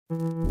Tony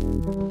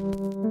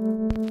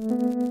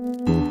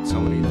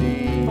D.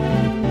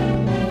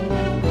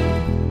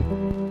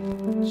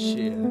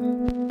 Shit.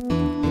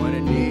 What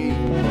it need.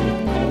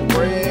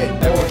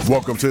 Cornbread.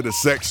 Welcome to the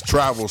Sex,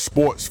 Travel,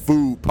 Sports,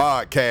 Food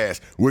Podcast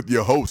with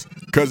your host,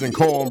 Cousin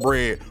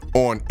Cornbread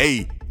on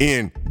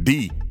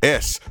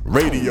ANDS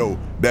Radio.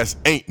 That's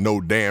Ain't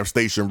No Damn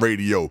Station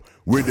Radio.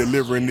 We're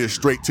delivering this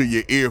straight to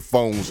your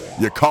earphones,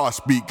 your car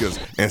speakers,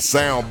 and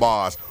sound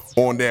bars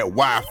on that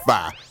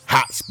Wi-Fi,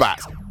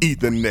 hotspots,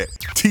 Ethernet,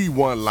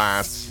 T1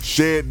 lines,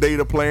 shared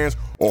data plans,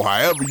 or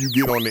however you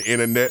get on the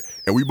internet.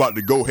 And we about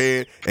to go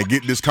ahead and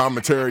get this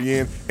commentary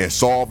in and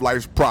solve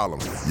life's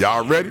problems.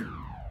 Y'all ready?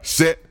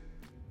 Set,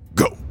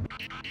 go.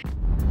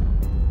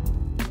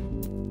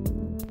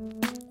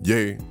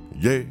 Yeah,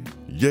 yeah,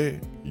 yeah,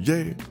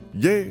 yeah,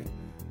 yeah.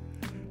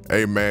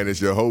 Hey, man, it's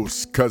your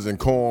host, Cousin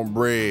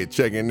Cornbread,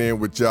 checking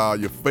in with y'all,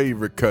 your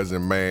favorite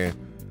cousin, man.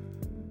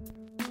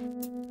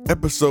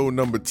 Episode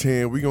number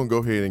 10, we're going to go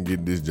ahead and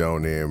get this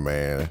joint in,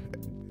 man.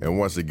 And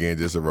once again,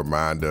 just a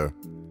reminder,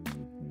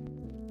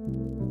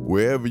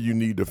 wherever you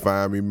need to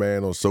find me,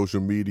 man, on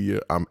social media,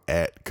 I'm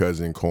at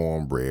Cousin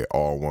Cornbread,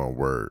 all one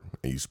word.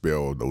 And you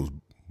spell those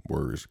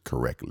words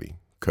correctly.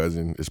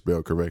 Cousin is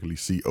spelled correctly,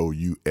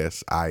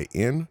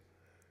 C-O-U-S-I-N.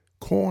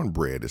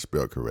 Cornbread is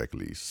spelled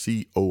correctly,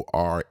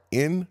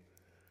 C-O-R-N-B-R-E-A-D.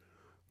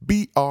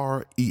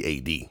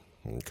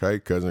 Okay,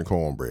 Cousin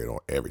Cornbread on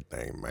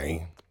everything,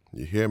 man.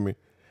 You hear me?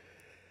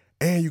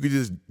 And you can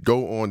just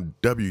go on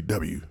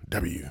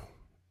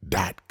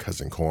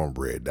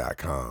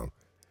www.cousincornbread.com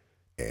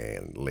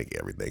and link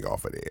everything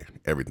off of there.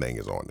 Everything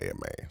is on there,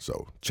 man.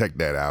 So check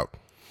that out.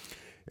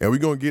 And we're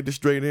going to get this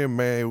straight in,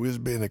 man. It's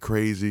been a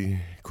crazy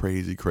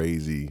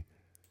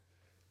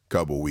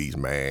couple weeks,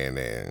 man.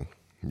 And,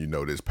 you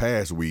know, this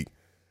past week,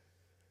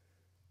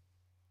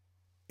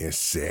 in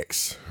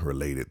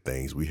sex-related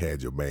things, we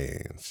had your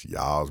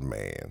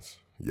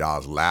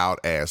y'all's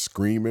loud-ass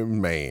screaming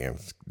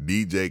mans,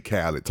 DJ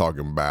Khaled,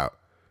 talking about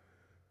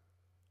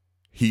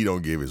he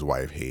don't give his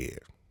wife head.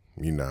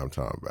 You know what I'm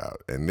talking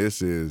about. And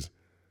this was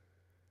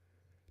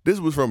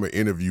from an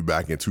interview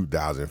back in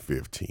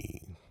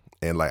 2015.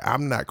 And, like,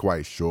 I'm not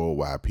quite sure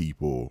why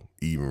people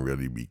even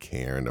really be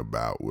caring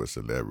about what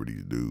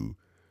celebrities do,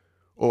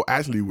 or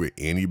actually what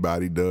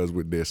anybody does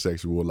with their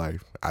sexual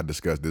life. I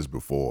discussed this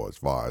before as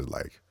far as,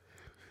 like,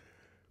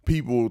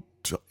 people,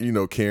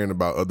 caring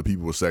about other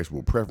people's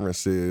sexual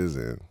preferences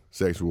and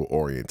sexual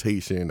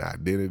orientation,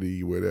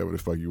 identity, whatever the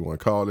fuck you want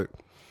to call it.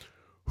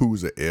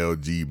 Who's a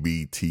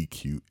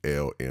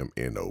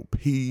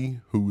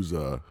LGBTQLMNOP? Who's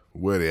a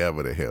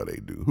whatever the hell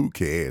they do? Who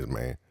cares,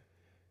 man?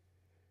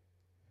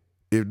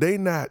 If they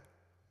not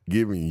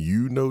giving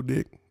you no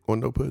dick or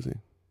no pussy,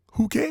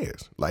 who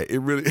cares? Like, it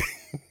really,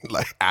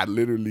 like, I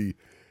literally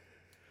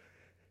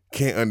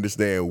can't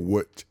understand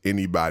what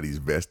anybody's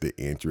vested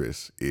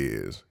interest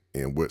is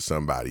in what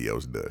somebody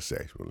else does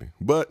sexually.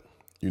 But,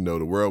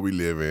 the world we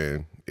live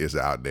in is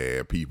out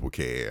there. People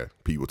care.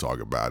 People talk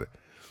about it.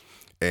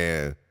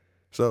 And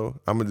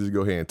so I'm going to just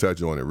go ahead and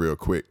touch on it real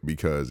quick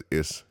because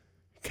it's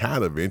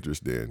kind of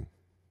interesting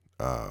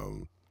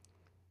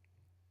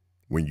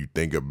when you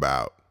think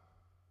about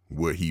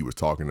what he was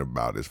talking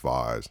about as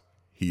far as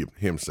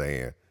him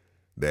saying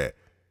that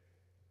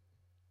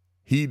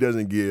he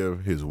doesn't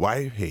give his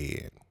wife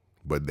head,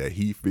 but that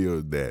he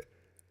feels that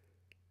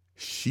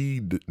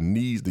she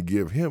needs to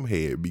give him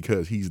head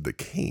because he's the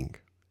king.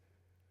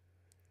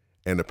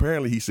 And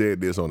apparently he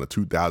said this on a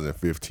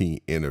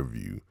 2015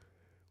 interview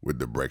with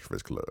the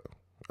Breakfast Club,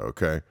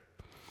 okay?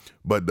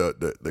 But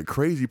the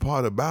crazy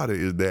part about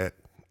it is that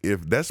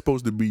if that's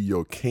supposed to be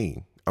your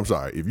king,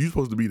 if you're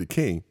supposed to be the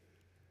king,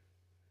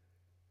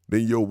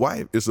 then your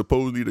wife is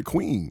supposedly the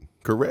queen,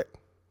 correct?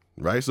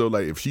 Right? So,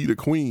 like, if she the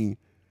queen,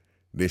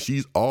 then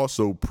she's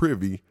also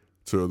privy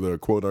to the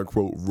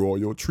quote-unquote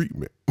royal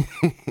treatment,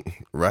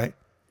 right?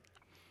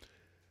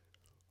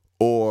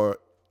 Or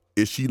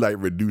is she, like,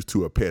 reduced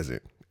to a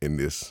peasant in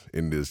this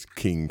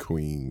king,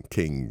 queen,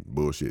 king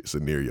bullshit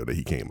scenario that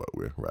he came up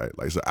with, right?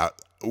 Like, so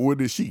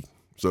what is she?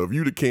 So if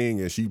you the king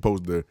and she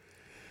supposed to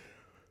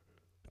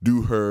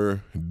do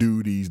her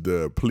duties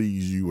to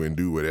please you and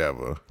do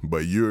whatever,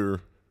 but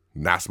you're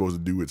not supposed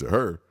to do it to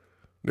her,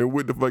 then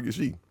what the fuck is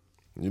she?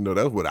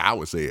 That's what I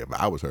would say if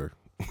I was her.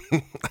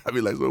 I'd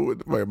be like, so what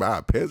the fuck, am I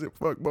a peasant,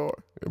 fuck boy?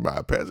 Am I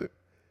a peasant?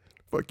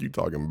 Fuck you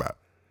talking about?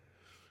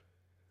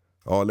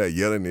 All that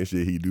yelling and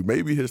shit he do.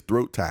 Maybe his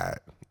throat tied.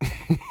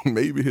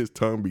 Maybe his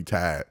tongue be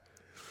tied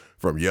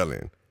from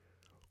yelling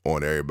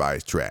on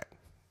everybody's track.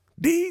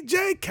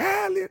 DJ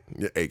Khaled.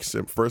 Yeah, hey,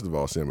 first of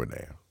all, simmer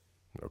down.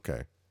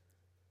 Okay?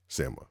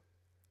 Simmer.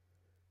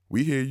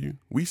 We hear you.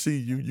 We see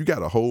you. You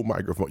got a whole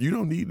microphone. You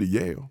don't need to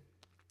yell.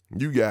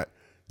 You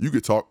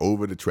could talk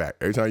over the track.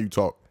 Every time you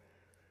talk,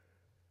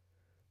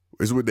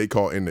 it's what they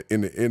call in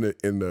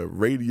the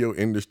radio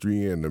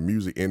industry and the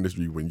music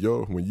industry, when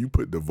you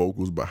put the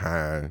vocals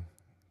behind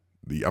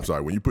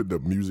when you put the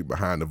music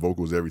behind the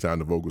vocals every time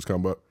the vocals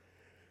come up,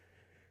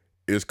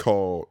 it's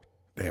called,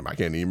 damn, I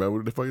can't even remember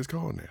what the fuck it's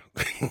called now.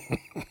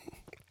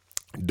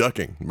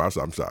 Ducking.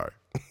 I'm sorry.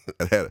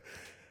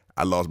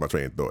 I lost my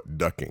train of thought.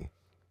 Ducking.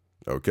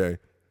 Okay.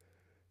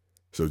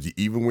 So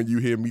even when you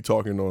hear me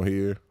talking on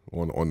here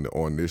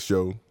on this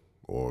show,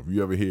 or if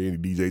you ever hear any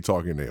DJ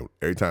talking, and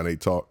every time they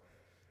talk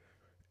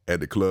at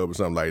the club or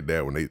something like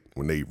that,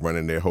 when they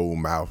running their whole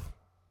mouth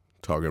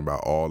talking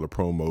about all the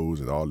promos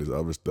and all this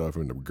other stuff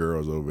and the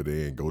girls over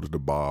there and go to the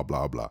bar,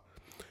 blah blah.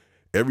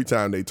 Every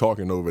time they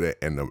talking over that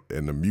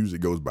and the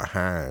music goes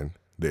behind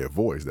their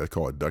voice, that's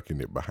called ducking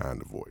it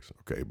behind the voice.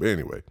 Okay, but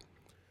anyway,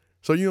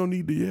 so you don't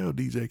need to yell,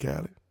 DJ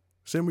Khaled.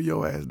 Simmer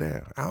your ass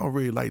down. I don't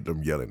really like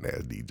them yelling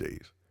ass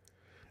DJs.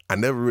 I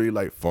never really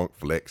liked Funk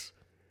Flex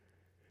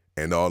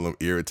and all them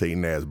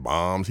irritating ass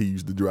bombs he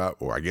used to drop,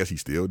 or I guess he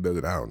still does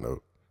it. I don't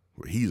know.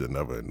 But he's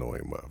another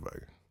annoying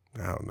motherfucker.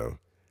 I don't know.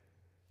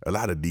 A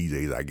lot of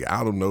DJs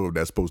I don't know if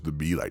that's supposed to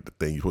be like the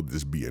thing. You're supposed to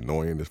just be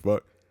annoying as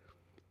fuck.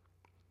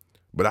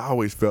 But I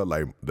always felt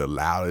like the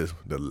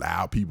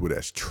loud people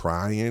that's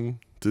trying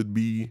to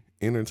be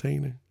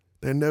entertaining,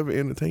 they're never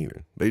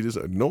entertaining. They just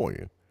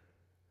annoying.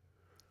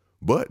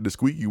 But the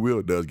squeaky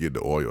wheel does get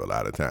the oil a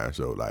lot of times.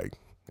 So, like,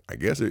 I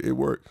guess it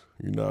works.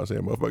 You know what I'm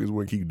saying? Motherfuckers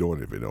wouldn't keep doing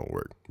it if it don't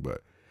work.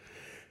 But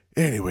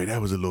anyway,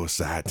 that was a little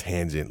side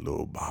tangent,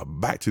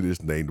 back to this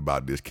thing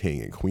about this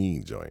king and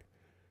queen joint,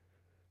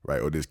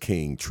 right? Or this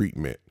king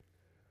treatment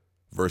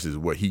versus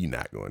what he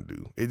not going to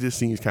do. It just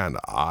seems kind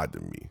of odd to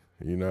me.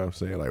 You know what I'm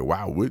saying? Like,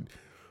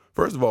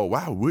 first of all,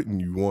 why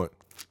wouldn't you want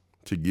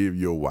to give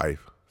your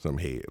wife some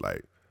head?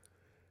 Like,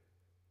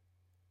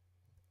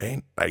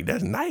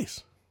 that's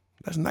nice.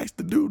 That's nice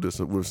to do this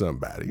with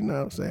somebody. You know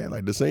what I'm saying?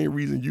 Like, the same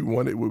reason you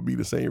want it would be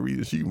the same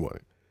reason she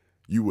wanted.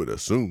 You would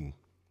assume.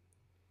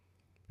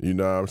 You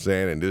know what I'm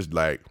saying? And just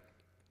like,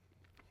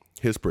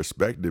 his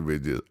perspective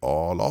is just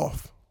all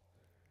off.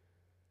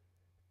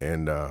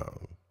 And,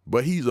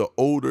 but he's an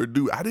older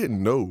dude. I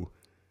didn't know.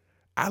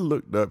 I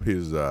looked up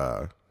his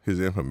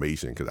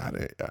information because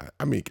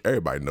I mean,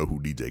 everybody know who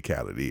DJ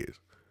Khaled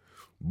is.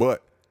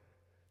 But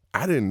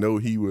I didn't know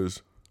he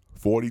was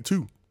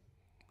 42.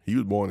 He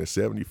was born in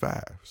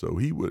 75. So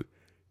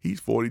he's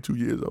 42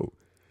 years old.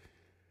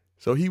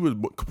 So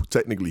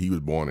technically he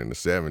was born in the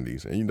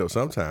 70s. And you know,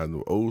 sometimes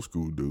the old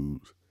school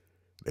dudes,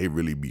 they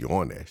really be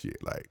on that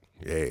shit. Like,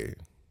 yeah,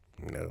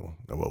 you know,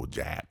 no old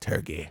jive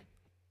turkey.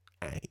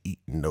 I ain't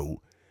eating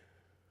no,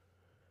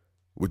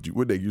 what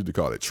they used to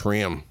call it,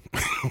 trim.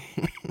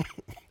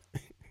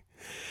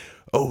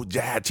 Oh,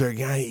 jive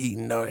turkey, I ain't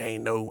eating no,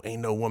 ain't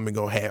no woman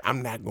gonna have,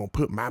 I'm not gonna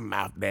put my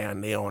mouth down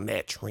there on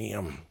that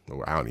trim.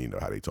 Well, I don't even know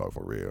how they talk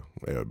for real.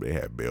 They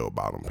had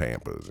bell-bottom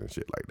Pampers and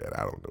shit like that.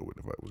 I don't know what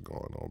the fuck was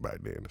going on back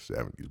there in the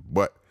 70s.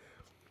 But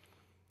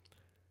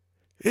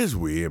it's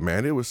weird,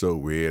 man. It was so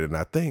weird. And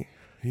I think,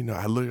 you know,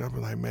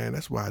 I'm like, man,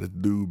 that's why this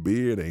dude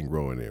beard ain't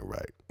growing in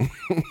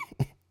right.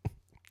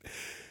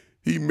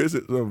 He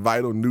missing some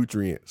vital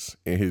nutrients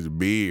in his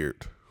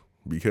beard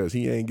because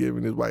he ain't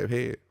giving his wife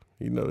head.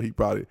 You know, he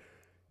probably,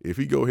 if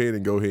he go ahead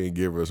and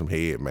give her some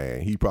head,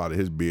 man,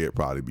 his beard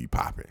probably be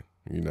popping.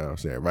 You know what I'm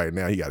saying? Right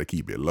now, he got to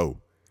keep it low.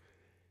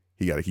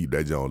 He got to keep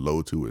that joint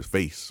low to his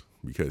face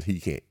because he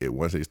can't,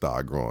 once they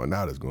start growing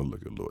out, it's going to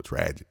look a little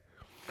tragic.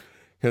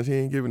 Because he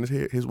ain't giving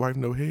his wife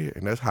no head.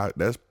 And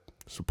that's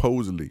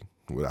supposedly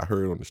what I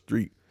heard on the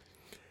street,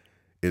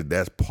 is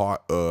that's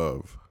part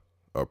of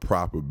a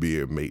proper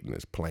beard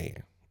maintenance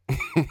plan.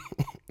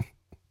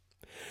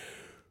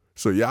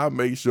 So y'all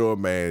make sure,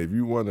 man, if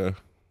you want to,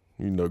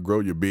 you know,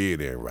 grow your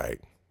beard in right,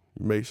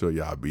 make sure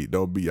y'all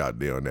don't be out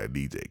there on that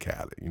DJ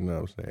Khaled. You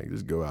know what I'm saying?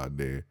 Just go out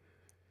there,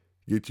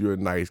 get you a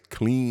nice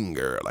clean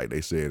girl, like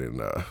they said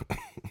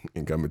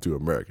in Coming to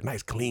America.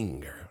 Nice clean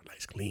girl.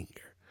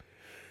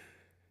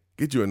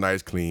 Get you a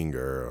nice clean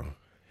girl.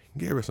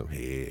 Give her some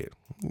head.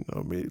 You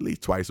know, maybe at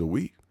least twice a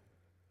week.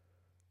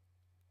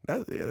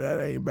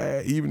 That ain't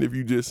bad. Even if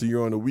you just see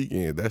her on the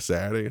weekend, that's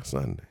Saturday or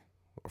Sunday.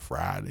 Or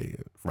Friday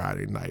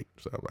night,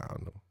 something, I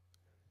don't know.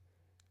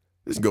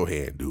 Just go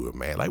ahead and do it,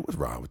 man. Like, what's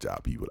wrong with y'all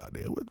people out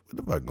there? What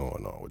the fuck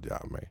going on with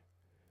y'all, man?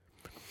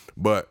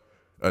 But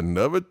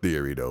another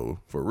theory, though,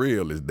 for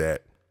real, is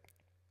that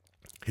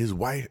his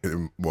wife,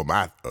 well,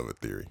 my other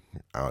theory,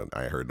 I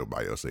ain't heard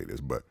nobody else say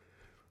this, but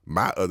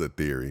my other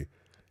theory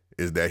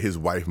is that his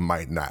wife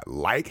might not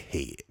like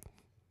head.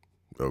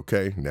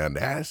 Okay? Now,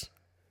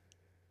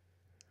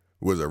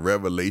 was a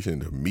revelation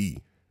to me.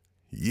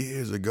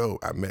 Years ago,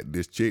 I met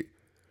this chick,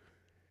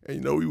 and,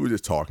 you know, we were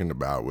just talking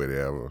about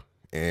whatever,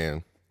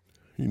 and,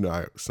 you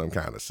know, some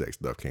kind of sex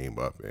stuff came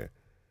up, and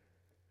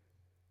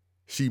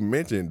she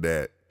mentioned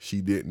that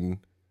she didn't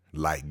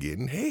like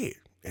getting head,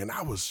 and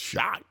I was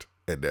shocked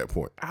at that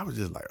point. I was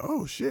just like,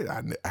 oh, shit.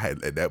 At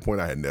that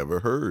point, I had never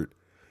heard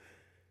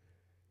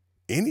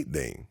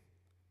anything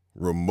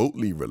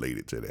remotely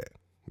related to that.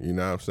 You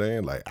know what I'm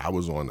saying? Like, I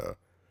was on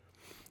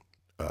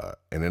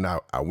and then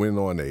I went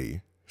on a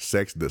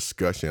sex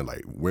discussion,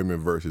 like women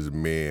versus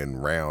men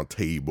round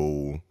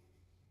table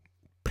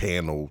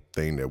panel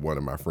thing that one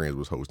of my friends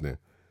was hosting.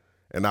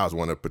 And I was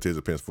one of the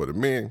participants for the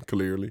men,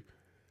 clearly.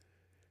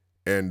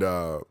 And,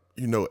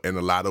 you know, and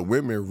a lot of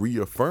women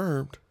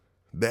reaffirmed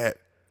that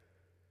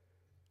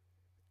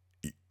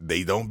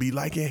they don't be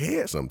liking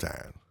head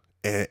sometimes.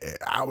 And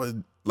I was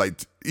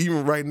like,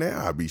 even right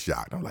now, I'd be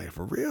shocked. I'm like,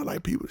 for real?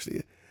 Like, people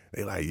say,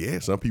 they like, yeah,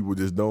 some people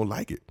just don't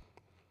like it.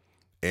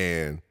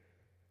 And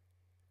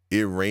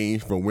it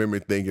ranged from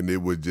women thinking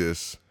it was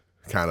just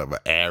kind of an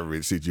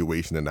average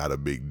situation and not a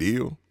big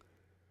deal,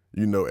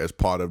 you know, as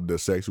part of the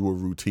sexual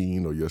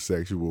routine or your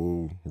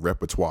sexual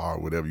repertoire,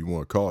 whatever you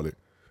want to call it.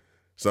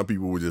 Some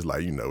people were just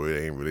like, you know,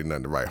 it ain't really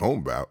nothing to write home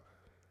about.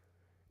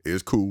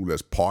 It's cool,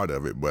 that's part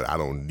of it, but I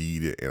don't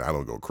need it and I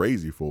don't go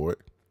crazy for it.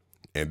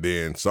 And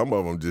then some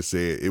of them just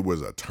said it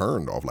was a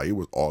turn off, like it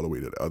was all the way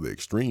to the other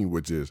extreme,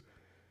 which is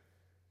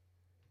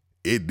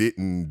it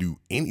didn't do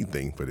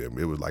anything for them.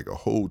 It was like a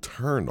whole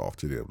turn off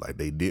to them. Like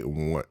they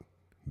didn't want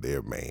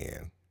their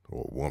man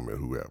or woman,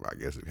 whoever. I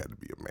guess it had to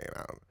be a man.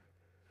 I don't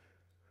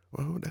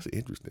know. Well, that's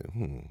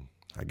interesting.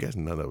 I guess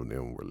none of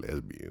them were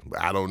lesbians,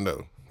 but I don't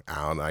know.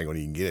 I ain't gonna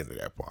even get into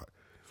that part.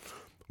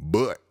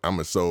 But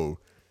so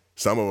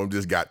some of them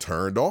just got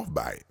turned off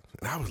by it.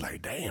 And I was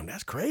like, damn,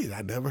 that's crazy.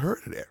 I never heard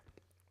of that.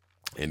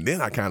 And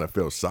then I kind of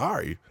felt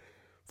sorry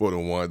for the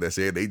ones that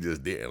said they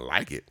just didn't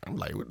like it. I'm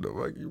like, what the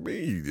fuck you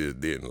mean you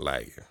just didn't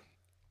like it?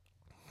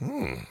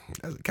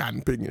 That's a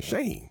cotton picking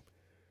shame.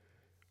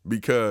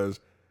 Because,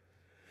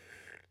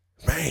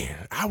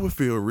 man, I would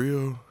feel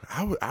real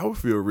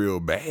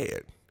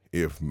bad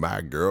if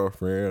my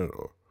girlfriend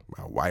or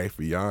my wife,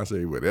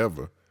 fiance,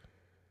 whatever,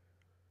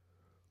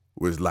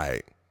 was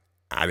like,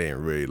 I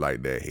didn't really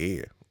like that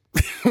head.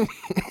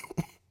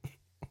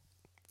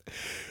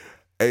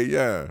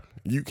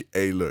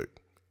 Hey, look,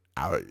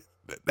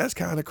 that's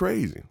kind of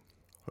crazy.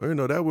 You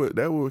know, that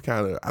would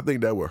kind of, I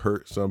think that would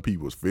hurt some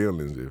people's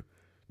feelings if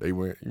they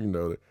went, you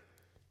know,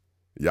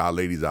 y'all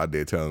ladies out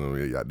there telling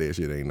them that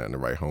shit ain't nothing to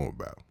write home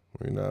about.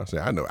 You know what I'm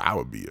saying? I know I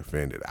would be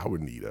offended. I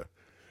would need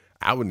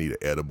an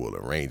edible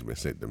arrangement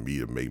sent to me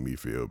to make me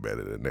feel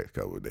better the next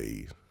couple of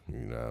days. You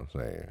know what I'm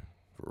saying?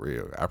 For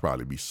real. I'd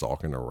probably be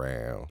sulking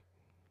around,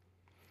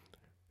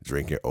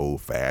 drinking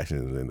old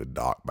fashions in the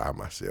dark by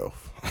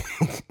myself.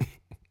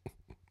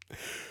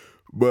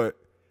 But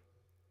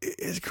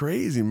it's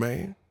crazy,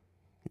 man.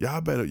 Y'all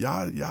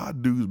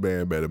dudes,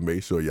 man, better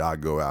make sure y'all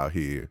go out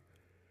here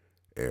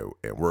and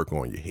work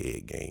on your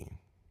head game.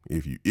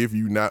 If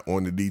you not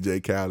on the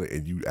DJ Khaled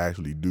and you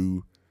actually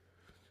do,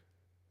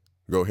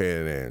 go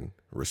ahead and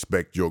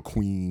respect your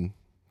queen.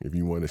 If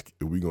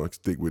we gonna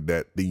stick with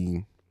that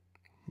theme,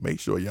 make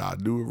sure y'all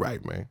do it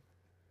right, man.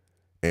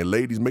 And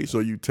ladies, make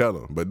sure you tell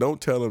them, but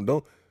don't tell them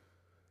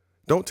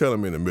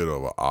in the middle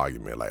of an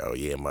argument like, oh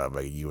yeah,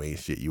 motherfucker, you ain't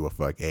shit, you a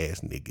fuck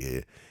ass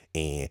nigga,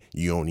 and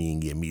you don't even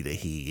give me the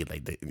head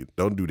like that.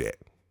 Don't do that.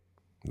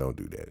 Don't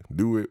do that.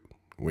 Do it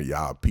when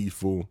y'all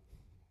peaceful,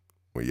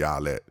 when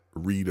y'all let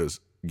Rita's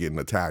get an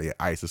Italian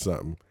ice or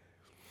something,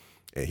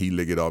 and he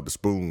lick it off the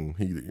spoon.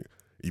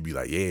 He be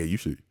like, yeah, you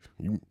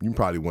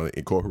probably want to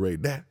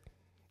incorporate that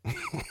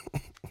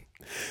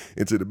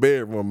into the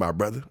bedroom, my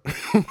brother.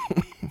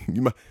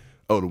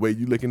 The way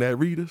you looking at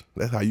Rita's,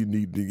 that's how you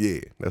need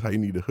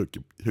to hook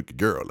your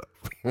girl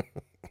up.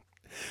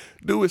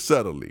 Do it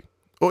subtly.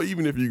 Or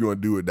even if you're going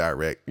to do it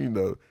direct, you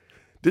know,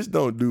 just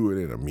don't do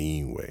it in a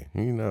mean way.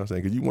 You know what I'm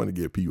saying? Because you want to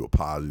give people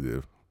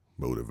positive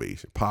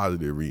motivation,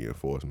 positive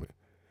reinforcement.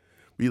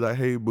 Be like,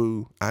 hey,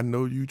 boo, I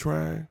know you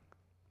trying,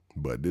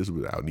 but this is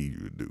what I need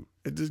you to do.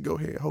 And just go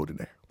ahead and hold it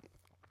there.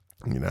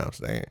 You know what I'm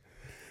saying?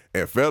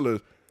 And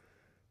fellas,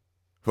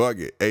 fuck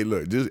it. Hey,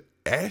 look, just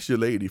ask your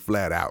lady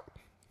flat out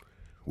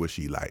what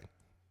she like.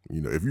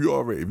 You know, if you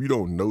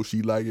don't know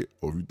she like it,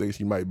 or if you think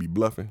she might be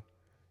bluffing,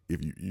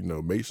 if you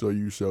make sure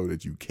you show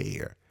that you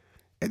care,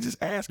 and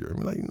just ask her. I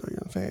mean, like, you know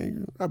what I'm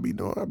saying? I'll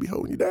be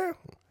holding you down.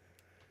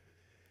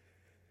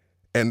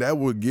 And that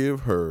would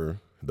give her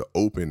the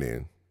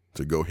opening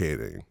to go ahead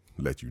and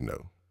let you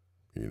know.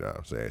 You know what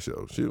I'm saying?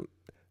 So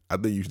I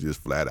think you should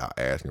just flat out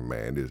ask her,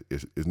 man.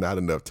 It's not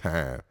enough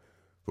time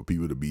for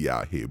people to be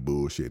out here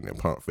bullshitting and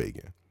pump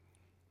faking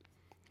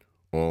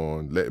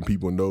on letting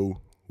people know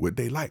what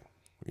they like.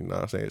 You know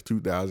what I'm saying? It's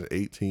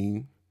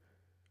 2018.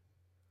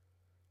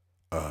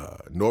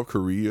 North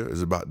Korea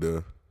is about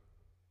to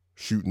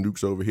shoot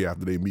nukes over here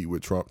after they meet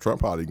with Trump. Trump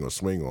probably gonna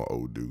swing on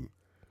old dude.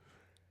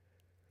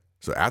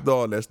 So after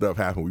all that stuff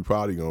happened, we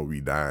probably gonna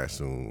be dying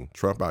soon.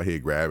 Trump out here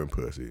grabbing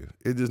pussy.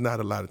 It's just not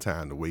a lot of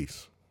time to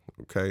waste.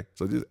 Okay?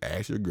 So just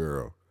ask your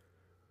girl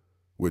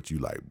what you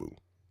like, boo.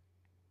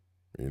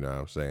 You know what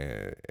I'm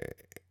saying?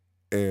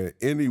 And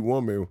any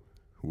woman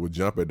will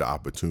jump at the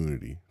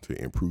opportunity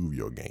to improve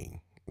your game.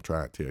 I'm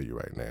trying to tell you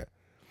right now.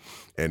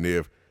 And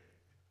if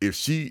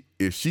she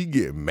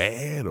get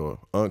mad or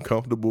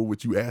uncomfortable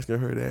with you asking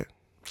her that,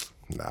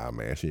 nah,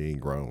 man, she ain't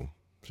grown.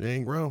 She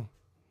ain't grown.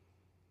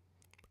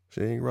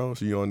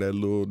 She on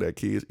that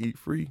kids eat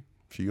free.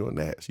 She on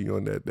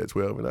that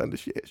 12 and under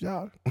shit,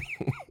 y'all.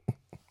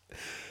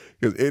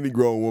 Because any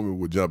grown woman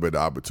would jump at the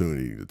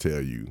opportunity to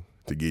tell you,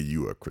 to give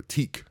you a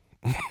critique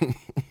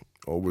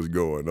on what's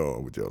going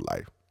on with your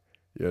life.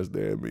 You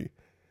understand me?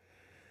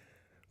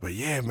 But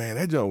yeah, man,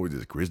 that joint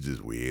was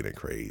just weird and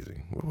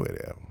crazy.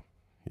 Whatever.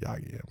 Y'all,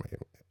 yeah, man.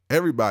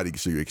 Everybody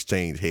should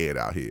exchange head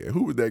out here.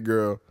 Who was that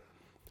girl?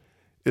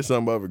 It's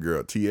some other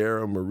girl,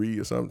 Tierra Marie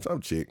or some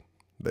chick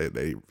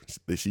that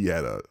she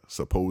had a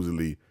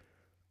supposedly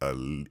a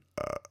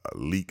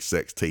leaked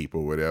sex tape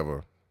or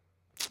whatever.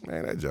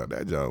 Man, that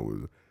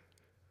John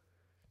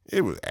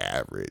was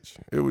average.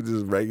 It was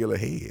just regular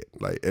head.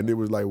 Like, and it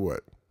was like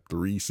what,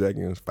 3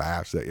 seconds,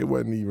 5 seconds.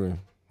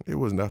 It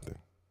was nothing.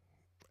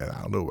 And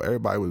I don't know,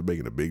 everybody was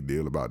making a big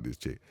deal about this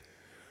chick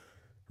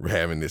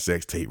having this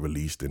sex tape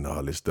released and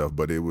all this stuff,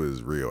 but it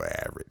was real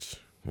average.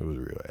 It was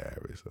real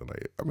average. So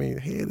like, I mean,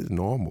 head is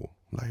normal.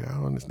 Like, I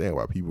don't understand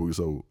why people are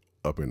so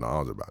up in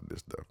arms about this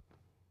stuff.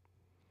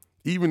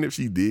 Even if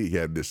she did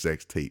have this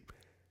sex tape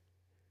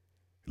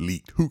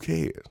leaked, who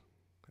cares?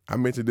 I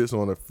mentioned this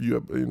on a few, I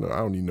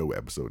don't even know what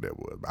episode that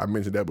was, but I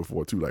mentioned that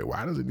before too. Like,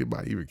 why does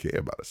anybody even care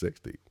about a sex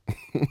tape?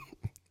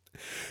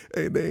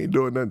 Hey, they ain't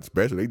doing nothing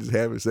special. They just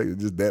having sex.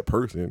 It's just that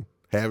person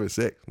having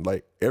sex.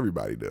 Like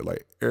everybody does.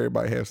 Like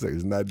everybody has sex.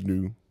 It's not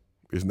new.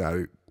 It's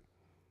nothing.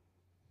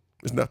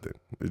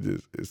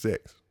 It's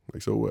sex.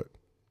 Like, so what?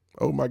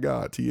 Oh my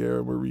God,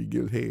 Tierra Marie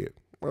gives head.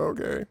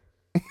 Okay.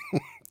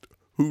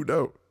 Who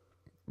don't?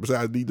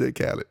 Besides DJ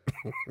Khaled.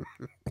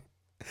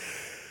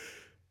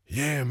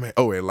 Yeah, man.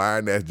 Oh, and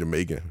lying ass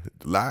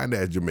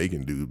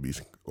Jamaican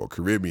dudes or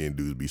Caribbean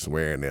dudes be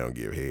swearing they don't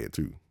give head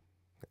too.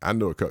 I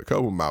know a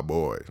couple of my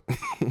boys.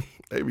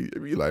 they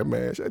be like,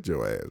 man, shut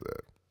your ass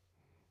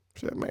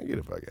up. Man, get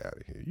the fuck out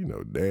of here. You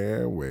know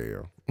damn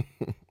well.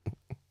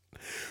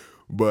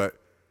 But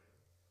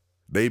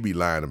they be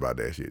lying about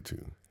that shit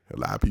too. A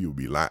lot of people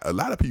be lying. A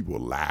lot of people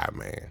lie,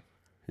 man.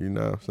 You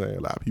know what I'm saying?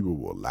 A lot of people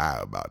will lie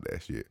about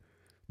that shit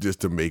just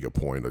to make a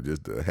point or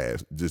just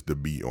to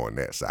be on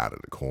that side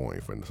of the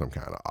coin for some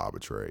kind of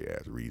arbitrary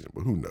ass reason.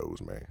 But who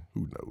knows, man?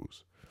 Who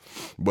knows?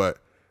 But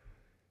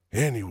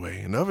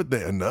anyway,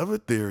 another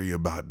theory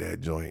about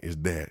that joint is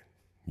that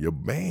your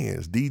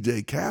man's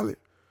DJ Khaled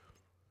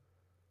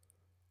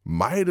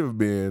might have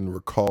been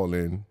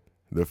recalling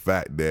the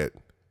fact that,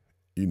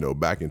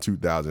 back in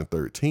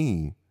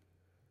 2013,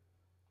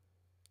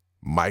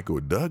 Michael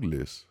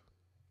Douglas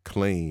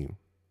claimed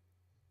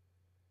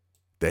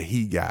that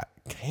he got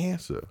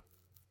cancer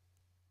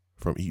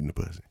from eating the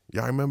pussy.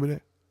 Y'all remember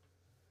that?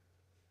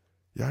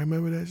 Y'all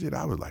remember that shit?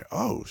 I was like,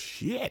 oh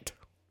shit.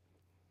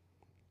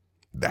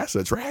 That's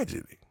a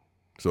tragedy.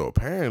 So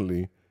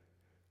apparently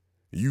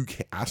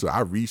so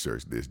I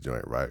researched this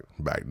joint right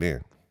back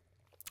then.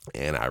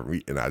 And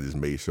I just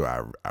made sure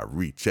I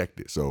rechecked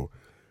it. So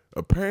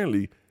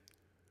apparently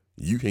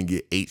you can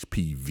get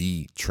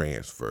HPV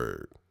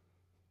transferred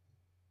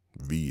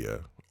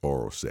via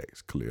oral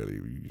sex. Clearly,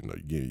 you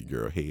give your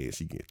girl head,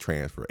 she can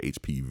transfer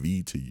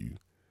HPV to you.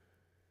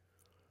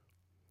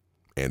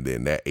 And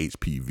then that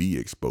HPV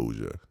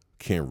exposure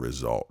can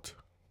result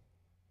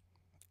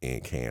in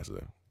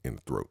cancer in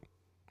the throat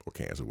or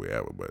cancer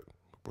wherever, but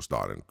we'll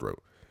start in the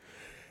throat.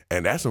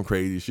 And that's some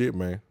crazy shit,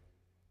 man.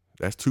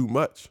 That's too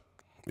much.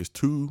 It's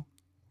too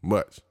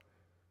much.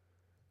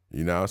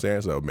 You know what I'm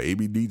saying? So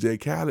maybe DJ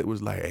Khaled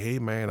was like, hey,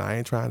 man, I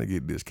ain't trying to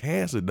get this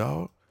cancer,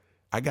 dog.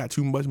 I got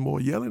too much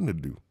more yelling to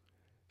do.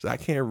 So I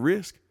can't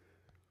risk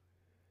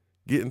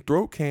getting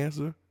throat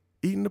cancer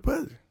eating the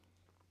pussy.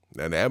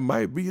 Now that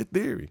might be a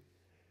theory.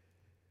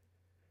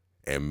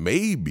 And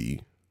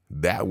maybe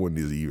that one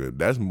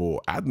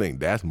I think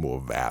that's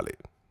more valid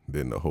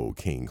than the whole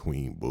king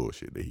queen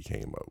bullshit that he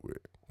came up with.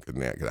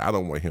 Cause I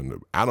don't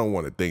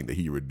want to think that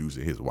he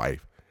reducing his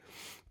wife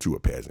to a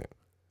peasant.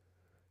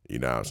 You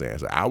know what I'm saying?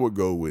 So I would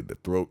go with the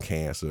throat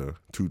cancer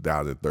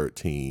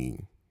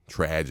 2013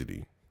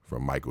 tragedy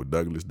from Michael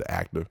Douglas, the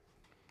actor,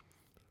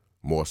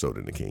 more so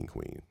than the king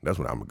queen. That's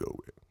what I'm gonna go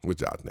with. What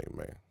y'all think,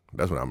 man?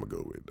 That's what I'm gonna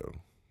go with though.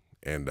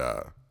 And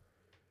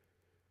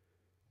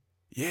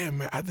yeah,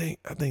 man, I think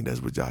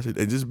that's what y'all should.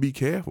 And just be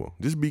careful.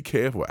 Just be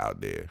careful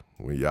out there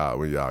when y'all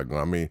go.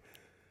 I mean,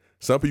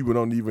 some people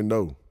don't even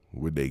know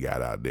what they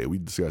got out there. We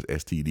discussed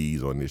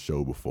STDs on this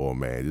show before,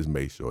 man. Just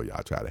make sure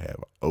y'all try to have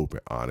an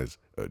open, honest,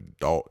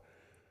 adult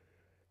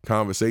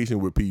conversation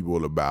with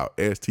people about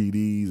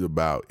STDs,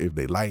 about if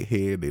they like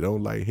head, they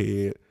don't like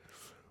head,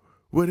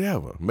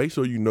 whatever. Make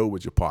sure you know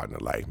what your partner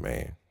like,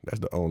 man. That's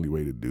the only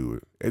way to do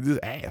it. And just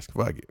ask,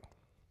 fuck it.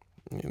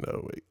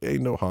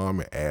 Ain't no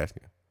harm in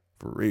asking,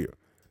 for real.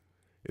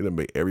 It'll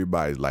make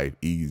everybody's life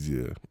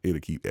easier.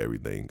 It'll keep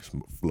everything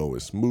flowing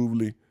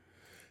smoothly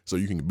so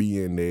you can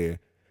be in there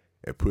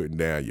and putting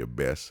down your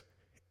best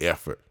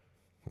effort,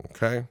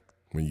 okay?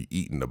 When you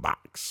eating the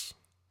box.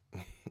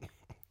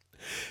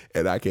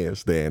 And I can't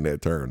stand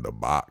that term, the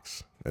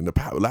box. And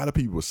a lot of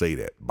people say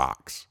that,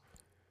 box.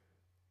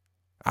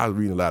 I was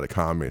reading a lot of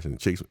comments and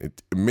chicks,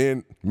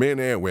 men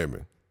and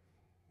women,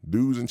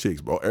 dudes and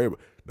chicks, but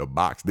everybody, the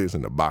box this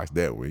and the box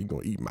that. When you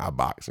gonna eat my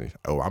box? And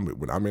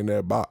when I'm in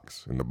that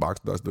box and the box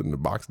does and the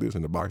box this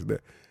and the box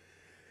that.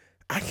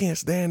 I can't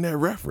stand that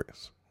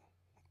reference.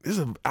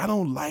 I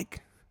don't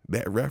like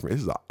that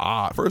reference.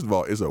 First of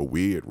all, it's a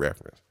weird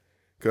reference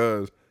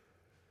because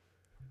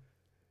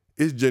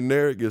it's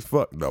generic as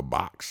fuck. The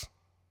box.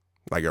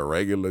 Like a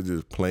regular,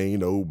 just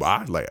plain old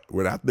box. Like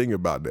when I think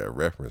about that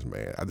reference,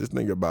 man, I just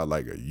think about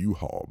like a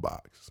U-Haul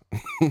box.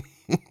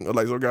 Or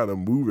like some kind of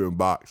moving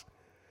box.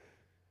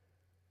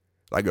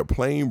 Like a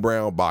plain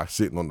brown box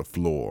sitting on the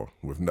floor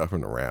with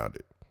nothing around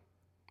it.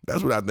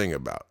 That's what I think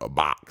about, a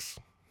box.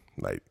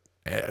 Like,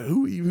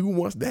 who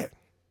wants that?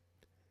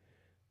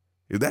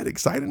 Is that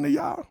exciting to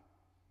y'all?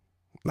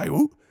 Like,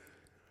 who?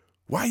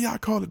 Why y'all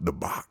call it the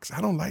box?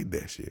 I don't like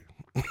that shit.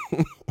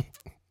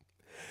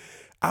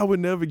 I would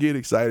never get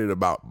excited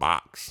about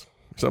box.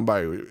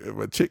 If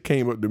a chick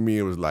came up to me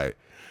and was like,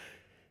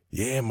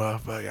 yeah,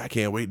 motherfucker, I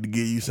can't wait to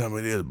give you some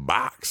of this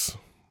box.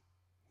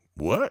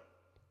 What?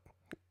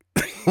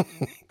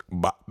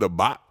 The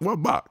box?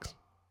 What box?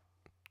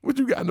 What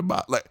you got in the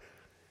box? Like,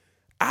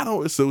 I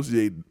don't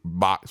associate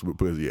box with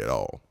pussy at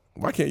all.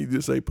 Why can't you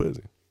just say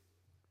pussy?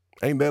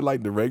 Ain't that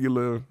like the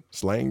regular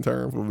slang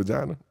term for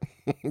vagina?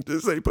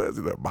 Just say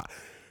pussy.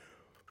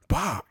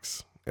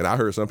 Box. And I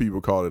heard some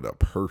people call it a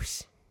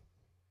purse.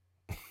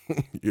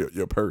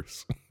 your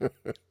purse.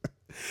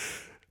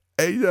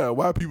 Hey, yeah,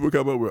 why people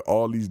come up with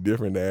all these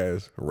different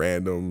ass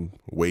random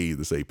ways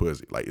to say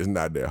pussy? Like, it's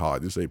not that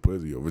hard. Just say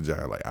pussy or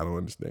vagina. Like, I don't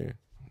understand.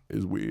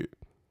 It's weird.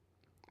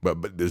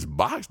 But this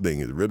box thing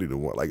is really the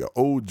one. Like an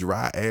old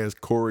dry ass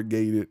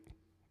corrugated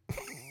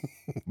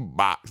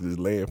box just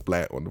laying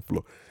flat on the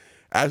floor.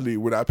 Actually,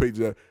 when I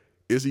picture that,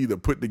 it's either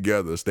put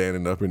together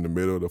standing up in the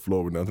middle of the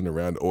floor with nothing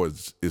around it, or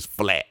it's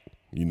flat,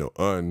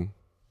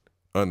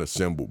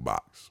 unassembled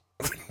box.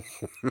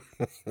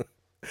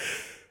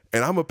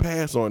 And I'm going to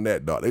pass on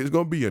that, dog. It's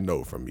going to be a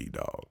no from me,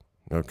 dog.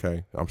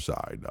 Okay? I'm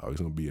sorry, dog. It's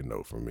going to be a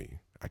no from me.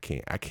 I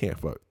can't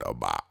fuck the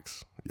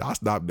box. Y'all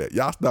stop that.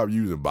 Y'all stop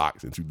using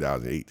box in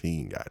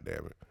 2018,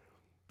 goddammit.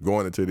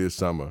 Going into this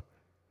summer,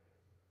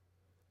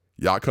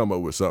 y'all come up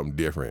with something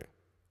different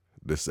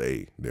to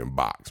say than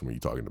box when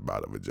you're talking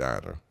about a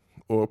vagina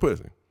or a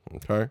pussy,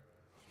 okay?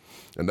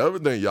 Another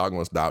thing y'all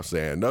gonna stop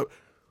saying,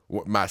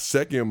 my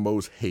second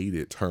most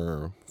hated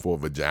term for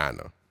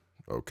vagina,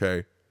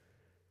 okay,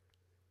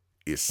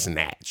 is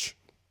snatch.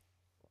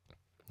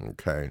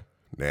 Okay?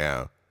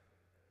 Now,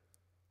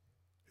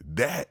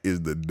 that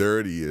is the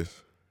dirtiest,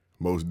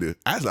 maybe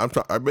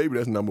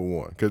that's number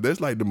one, because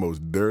that's like the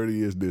most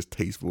dirtiest,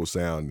 distasteful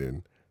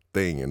sounding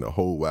thing in the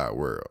whole wide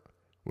world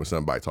when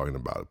somebody talking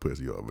about a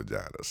pussy or a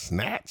vagina.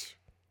 Snatch?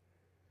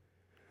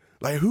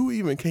 Like, who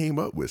even came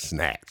up with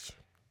snatch?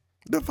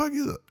 The fuck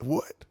is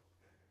what?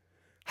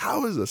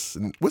 How is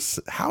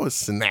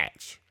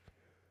snatch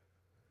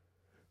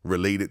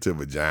related to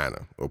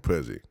vagina or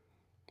pussy?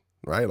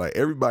 Right? Like,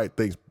 everybody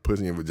thinks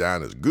pussy and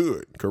vagina is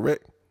good,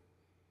 correct?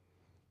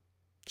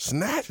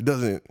 Snatch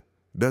doesn't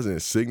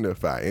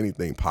signify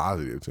anything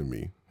positive to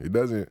me. It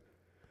doesn't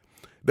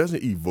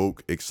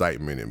evoke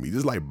excitement in me.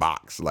 Just like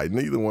box. Like,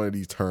 neither one of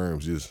these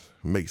terms just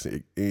makes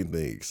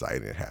anything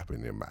exciting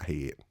happen in my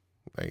head.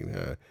 Like,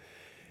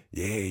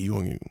 yeah, you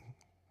want to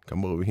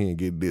come over here and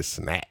get this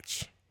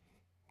snatch.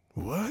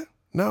 What?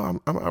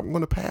 No, I'm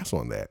going to pass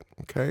on that,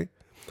 okay?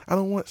 I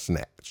don't want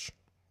snatch.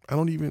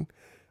 I'm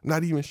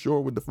not even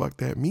sure what the fuck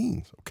that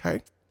means,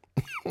 okay?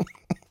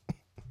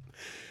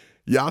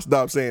 Y'all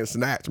stop saying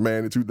snatch,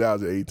 man, in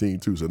 2018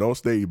 too. So don't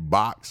say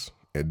box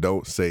and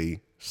don't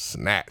say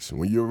snatch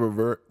when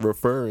you're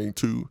referring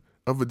to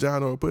a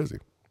vagina or pussy.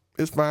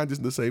 It's fine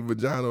just to say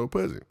vagina or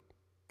pussy.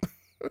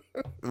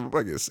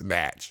 Fucking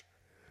snatch.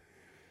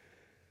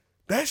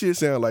 That shit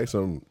sound like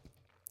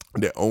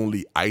that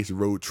only ice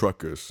road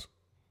truckers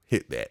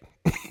hit that.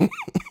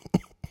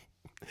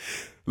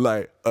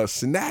 Like, a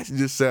snatch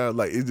just sounds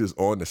like it's just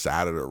on the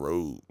side of the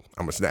road.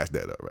 I'm going to snatch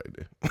that up right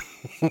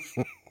there.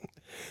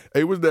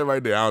 Hey, what's that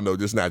right there? I don't know.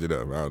 Just snatch it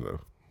up. I don't know.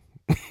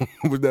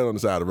 What's that on the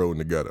side of the road in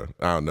the gutter?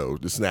 I don't know.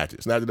 Just snatch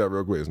it. Snatch it up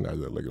real quick. Snatch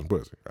it up like it's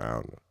pussy. I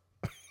don't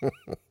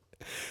know.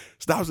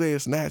 Stop saying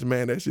snatch,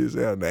 man. That shit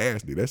sound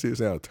nasty. That shit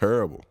sound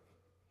terrible.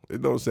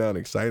 It don't sound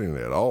exciting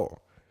at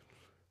all.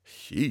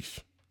 Sheesh.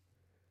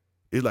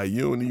 It's like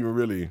you don't even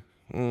really,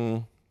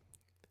 I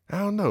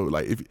don't know.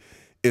 Like,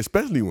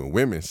 especially when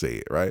women say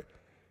it, right?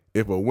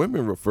 If a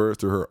woman refers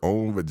to her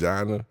own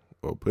vagina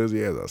or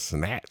pussy as a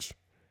snatch,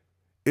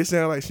 it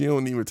sounds like she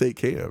don't even take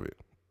care of it,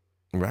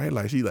 right?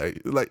 Like she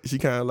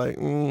kind of like,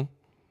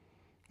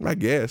 I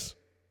guess,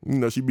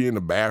 she be in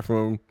the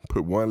bathroom,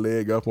 put one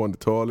leg up on the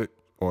toilet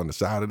on the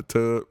side of the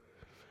tub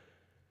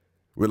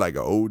with like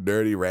an old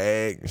dirty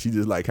rag, and she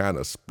just like kind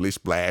of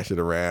splash it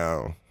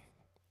around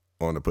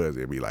on the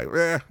pussy and be like,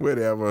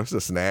 whatever, it's a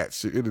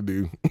snatch, it'll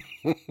do.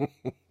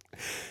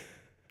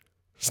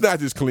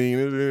 Snatch is clean,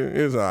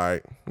 it's all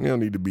right. We don't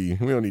need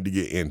to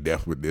get in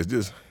depth with this.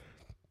 Just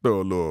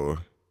throw a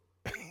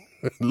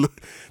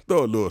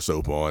little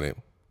soap on it.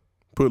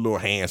 Put a little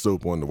hand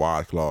soap on the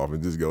washcloth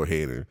and just go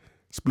ahead and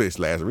split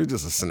slash it. It's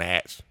just a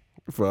snatch.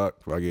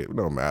 Fuck it. It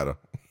don't matter.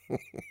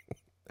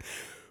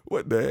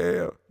 What the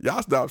hell?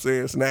 Y'all stop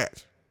saying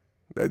snatch.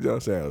 That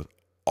just sounds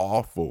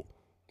awful.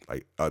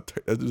 Like, that's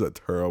just a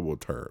terrible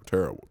term.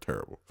 Terrible,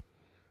 terrible.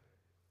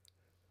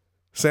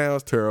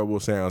 Sounds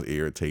terrible. Sounds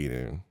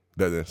irritating.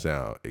 doesn't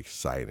sound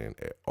exciting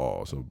at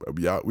all. So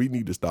y'all, we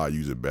need to start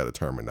using better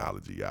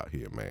terminology out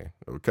here, man.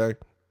 Okay?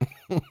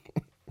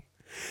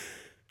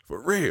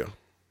 For real.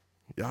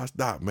 Y'all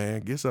stop, man.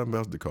 Get something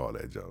else to call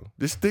that, Joe.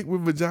 Just stick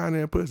with vagina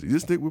and pussy.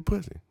 Just stick with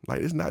pussy. Like,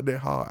 it's not that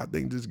hard. I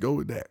think just go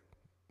with that.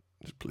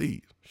 Just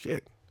please.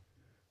 Shit.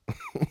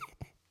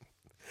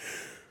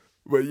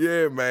 But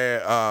yeah,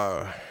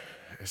 man.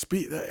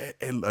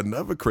 And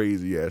another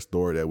crazy ass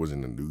story that was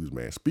in the news,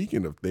 man.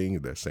 Speaking of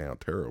things that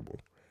sound terrible,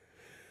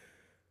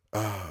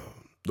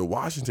 the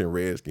Washington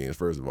Redskins,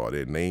 first of all,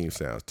 their name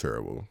sounds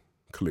terrible.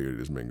 Clearly,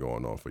 it's been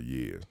going on for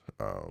years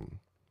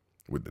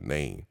with the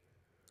name.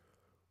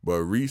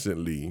 But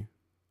recently,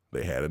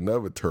 they had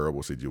another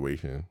terrible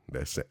situation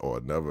or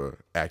another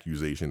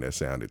accusation that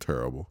sounded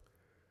terrible.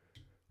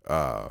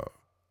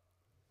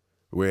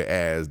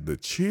 Whereas the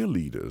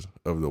cheerleaders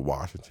of the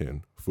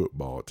Washington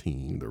football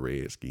team, the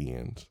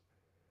Redskins,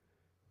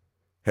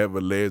 have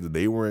alleged that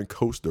they were in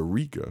Costa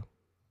Rica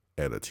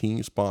at a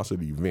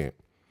team-sponsored event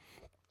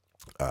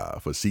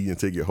for season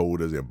ticket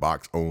holders and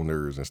box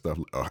owners and stuff.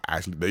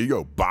 Actually, there you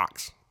go,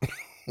 box.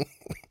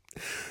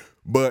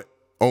 But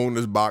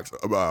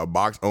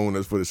box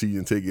owners for the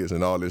season tickets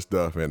and all this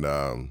stuff.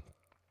 And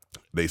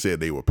they said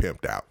they were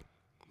pimped out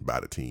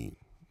by the team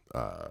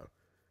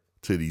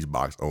to these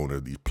box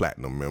owners, these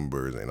platinum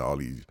members, and all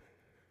these,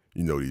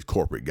 these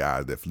corporate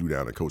guys that flew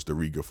down to Costa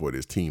Rica for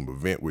this team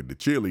event with the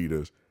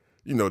cheerleaders,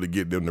 to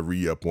get them to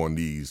re-up on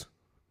these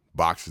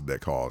boxes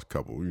that cost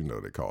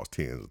that cost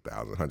tens of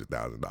thousands,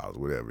 $100,000,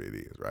 whatever it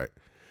is, right?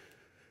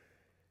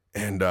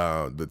 And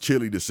the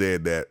cheerleader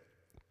said that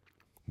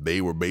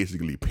they were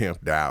basically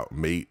pimped out,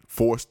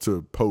 forced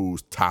to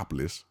pose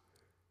topless,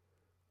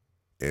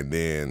 and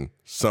then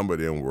some of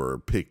them were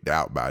picked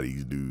out by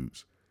these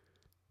dudes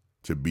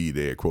to be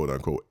their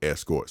quote-unquote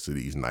escorts to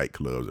these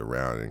nightclubs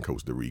around in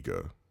Costa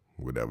Rica,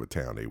 whatever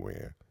town they were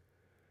in,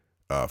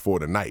 for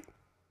the night.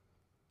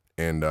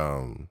 And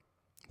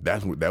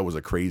that was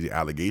a crazy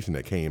allegation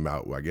that came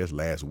out, I guess,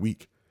 last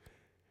week.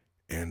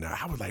 And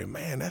I was like,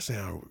 man, that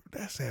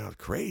sounds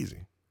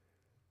crazy.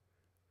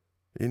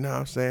 You know what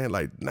I'm saying?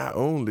 Like, not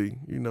only,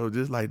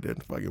 just like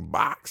that fucking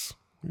box.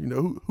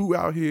 Who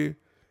out here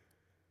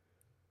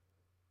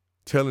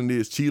telling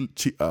this,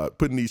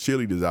 putting these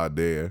cheerleaders out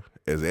there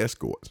as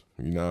escorts?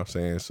 You know what I'm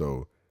saying?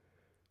 So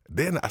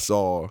then I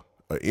saw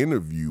an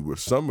interview with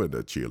some of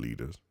the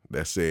cheerleaders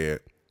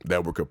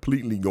that were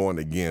completely going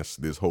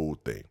against this whole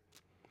thing.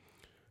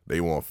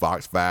 They were on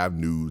Fox 5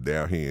 News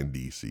down here in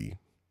D.C.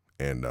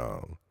 And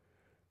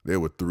there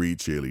were 3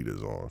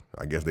 cheerleaders on.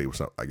 I guess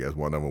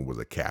one of them was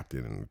a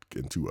captain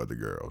and 2 other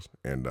girls.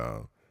 And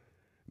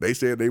they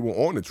said they were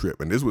on the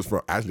trip. And this was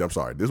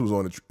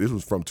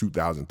from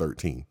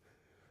 2013.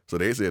 So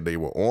they said they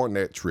were on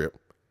that trip,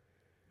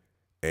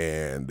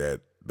 and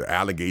that the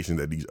allegations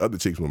that these other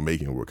chicks were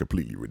making were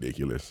completely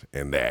ridiculous,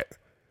 and that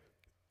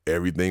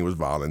everything was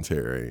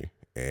voluntary,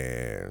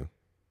 and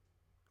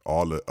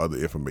all the other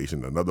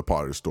information. Another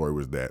part of the story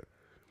was that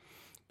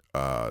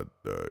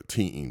the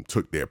team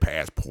took their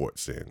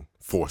passports and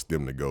forced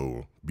them to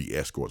go be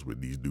escorts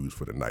with these dudes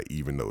for the night,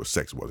 even though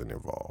sex wasn't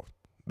involved.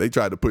 They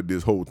tried to put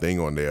this whole thing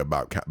on there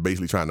about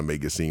basically trying to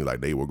make it seem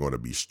like they were going to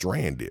be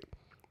stranded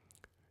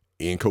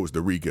in Costa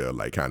Rica,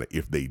 like kind of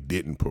if they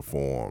didn't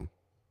perform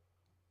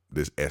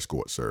this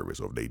escort service,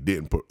 or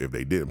if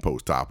they didn't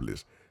post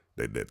topless,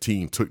 that the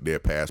team took their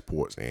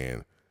passports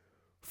and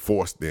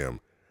forced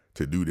them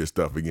to do this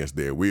stuff against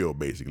their will,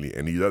 basically.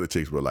 And these other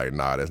chicks were like,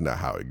 nah, that's not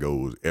how it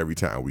goes. Every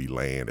time we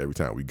land, every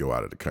time we go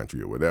out of the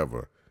country or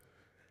whatever,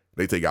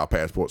 they take our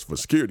passports for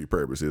security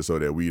purposes so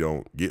that we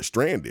don't get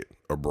stranded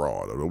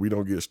abroad, or we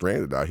don't get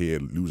stranded out here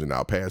losing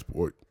our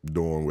passport,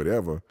 doing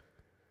whatever,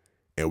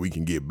 and we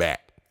can get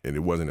back. And it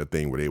wasn't a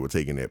thing where they were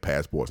taking their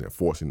passports and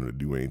forcing them to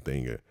do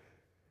anything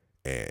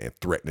and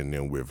threatening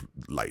them with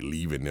like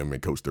leaving them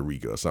in Costa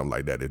Rica or something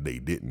like that if they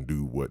didn't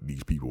do what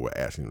these people were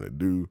asking them to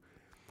do,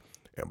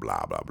 and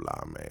blah, blah,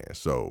 blah, man.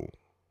 So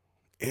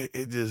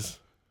it just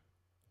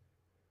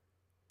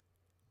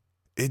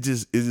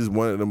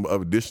one of them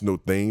additional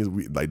things.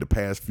 Like the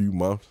past few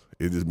months,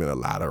 it's just been a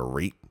lot of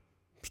rape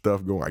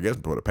stuff going, I guess,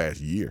 for the past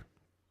year.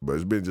 But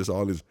it's been just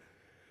all this,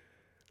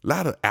 a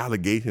lot of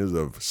allegations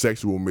of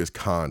sexual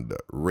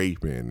misconduct,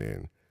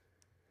 raping,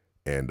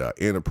 and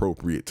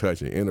inappropriate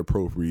touching,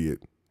 inappropriate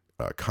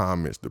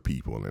comments to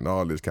people, and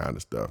all this kind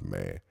of stuff,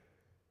 man.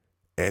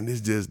 And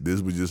this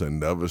was just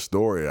another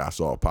story I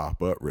saw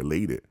pop up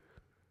related.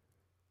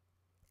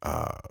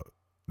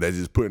 That's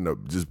just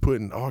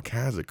putting all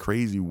kinds of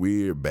crazy,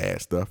 weird,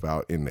 bad stuff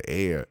out in the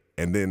air,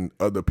 and then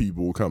other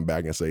people will come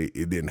back and say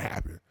it didn't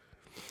happen.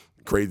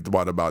 The crazy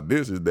part about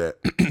this is that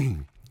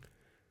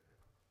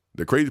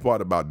the crazy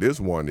part about this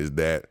one is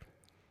that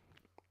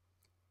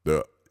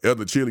the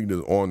other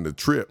cheerleaders on the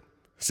trip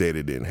said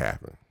it didn't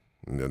happen.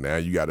 Now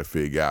you got to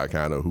figure out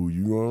kind of who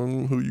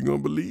you gonna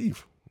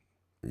believe,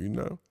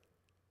 Because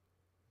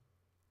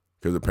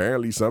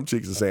apparently some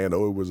chicks are saying,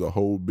 oh, it was a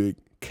whole big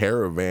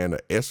caravan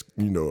of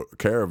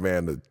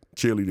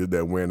cheerleaders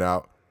that went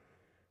out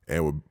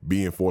and were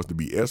being forced to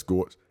be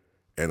escorts.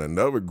 And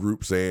another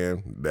group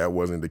saying that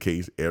wasn't the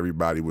case.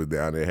 Everybody was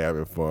down there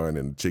having fun,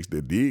 and the chicks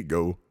that did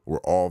go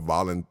were all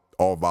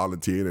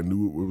volunteered and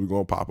knew it was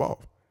going to pop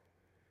off.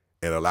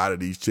 And a lot of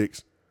these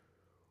chicks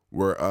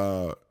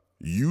were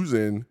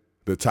using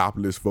the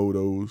topless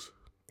photos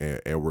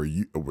and were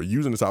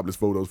using the topless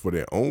photos for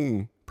their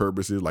own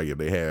purposes, like if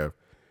they have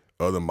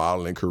other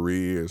modeling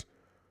careers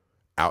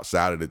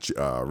outside of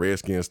the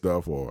Redskin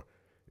stuff, or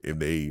if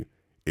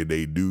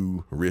they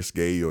do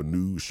risque or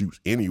nude shoots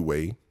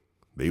anyway,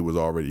 they was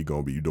already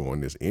gonna be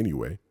doing this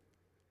anyway.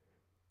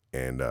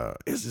 And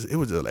it's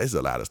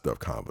a lot of stuff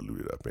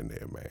convoluted up in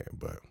there, man.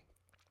 But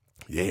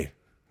yeah,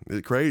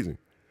 it's crazy.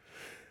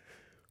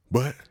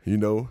 But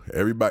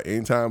everybody,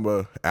 anytime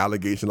a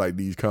allegation like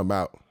these come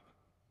out,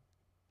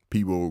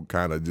 people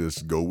kind of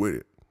just go with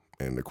it.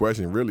 And the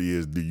question really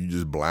is, do you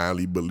just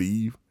blindly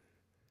believe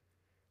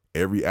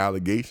every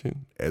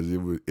allegation as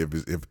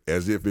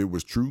if it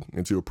was true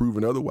until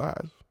proven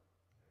otherwise?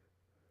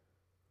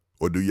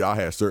 Or do y'all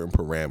have certain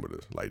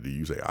parameters? Like, do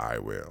you say, all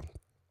right, well,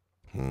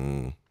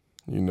 I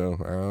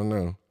don't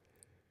know.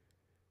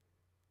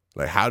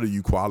 Like, how do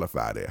you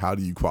qualify that? How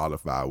do you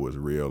qualify what's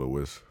real or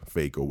what's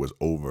fake or what's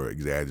over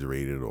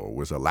exaggerated or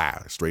what's a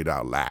lie, straight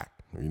out lie?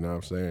 You know what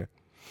I'm saying?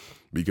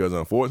 Because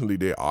unfortunately,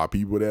 there are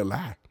people that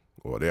lie,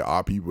 or there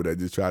are people that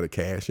just try to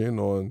cash in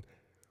on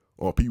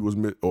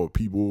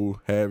people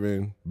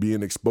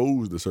being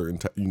exposed to certain,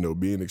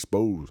 being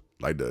exposed.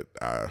 Like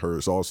I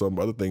saw some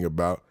other thing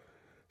about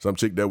some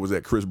chick that was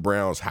at Chris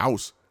Brown's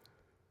house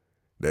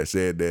that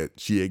said that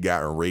she had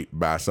gotten raped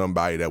by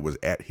somebody that was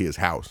at his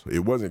house. It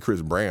wasn't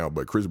Chris Brown,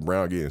 but Chris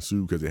Brown getting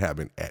sued because it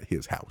happened at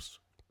his house.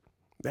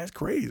 That's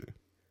crazy.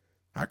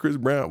 How Chris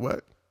Brown,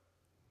 what?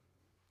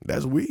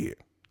 That's weird.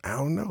 I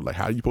don't know. Like,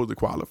 how are you supposed to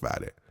qualify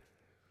that?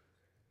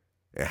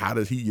 And how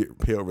does he get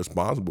held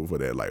responsible for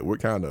that? Like,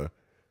 what is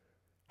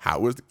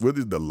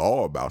the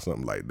law about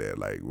something like that?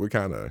 Like, what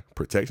kind of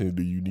protections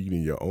do you need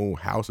in your own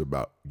house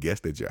about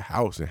guests at your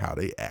house and how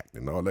they act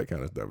and all that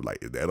kind of stuff? Like,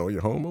 is that on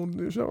your homeowner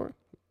insurance?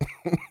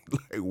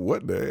 Like,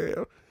 what the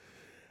hell?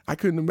 I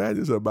couldn't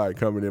imagine somebody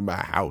coming in my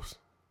house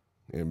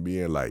and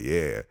being like,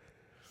 yeah,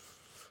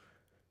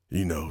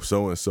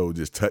 so-and-so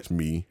just touched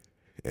me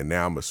and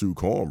now I'm a sue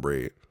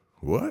Cornbread.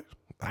 What?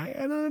 I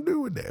had nothing to do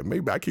with that.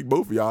 Maybe I kicked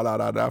both of y'all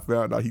out after I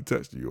found out he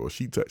touched you or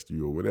she touched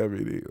you or whatever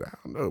it is. I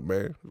don't know,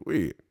 man. It's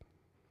weird.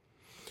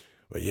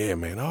 But yeah,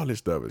 man, all this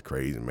stuff is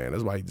crazy, man.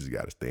 That's why you just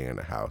got to stay in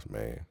the house,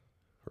 man.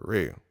 For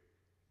real.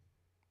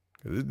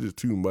 Because it's just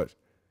too much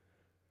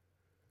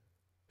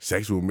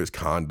sexual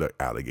misconduct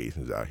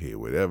allegations out here,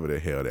 whatever the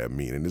hell that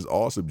means. And it's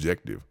all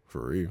subjective,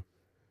 for real.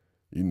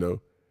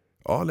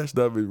 All that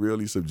stuff is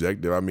really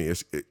subjective. I mean,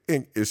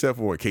 except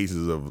for in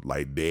cases of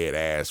like dead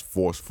ass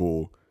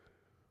forceful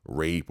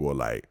rape or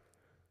like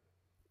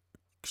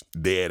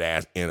dead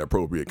ass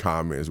inappropriate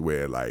comments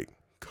where like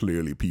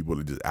clearly people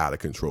are just out of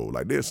control.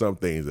 Like, there's some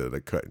things that are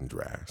cut and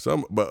dry.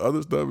 But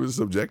other stuff is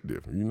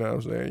subjective. You know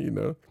what I'm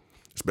saying?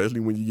 Especially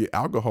when you get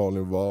alcohol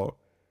involved.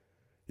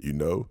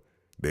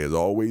 There's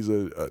always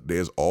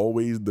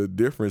the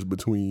difference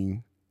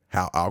between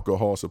how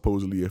alcohol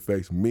supposedly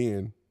affects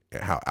men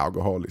and how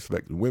alcohol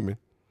affects women.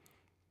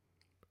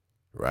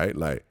 Right?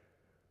 Like,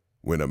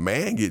 when a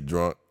man get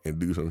drunk and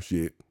do some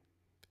shit,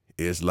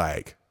 it's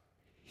like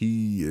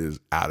he is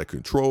out of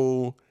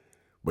control,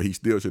 but he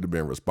still should have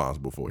been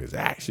responsible for his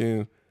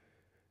actions.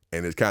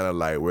 And it's kind of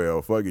like,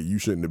 well, fuck it, you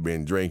shouldn't have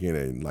been drinking,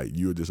 and like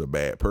you're just a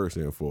bad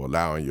person for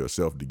allowing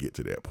yourself to get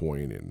to that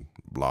point and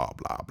blah,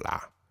 blah, blah.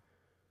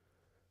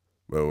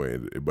 But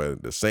in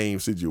the same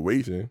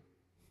situation,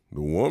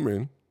 the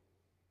woman,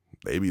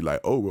 they be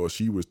like, oh, well,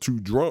 she was too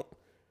drunk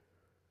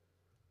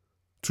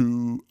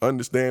to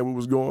understand what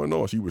was going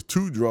on. She was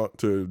too drunk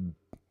to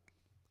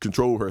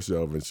control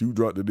herself, and she was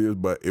drunk to this,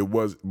 but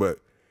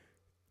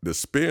the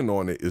spin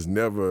on it is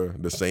never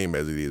the same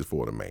as it is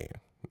for the man,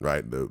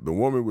 right? The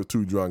woman was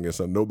too drunk, and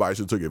so nobody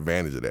should took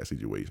advantage of that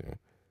situation.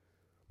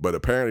 But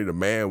apparently the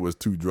man was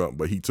too drunk,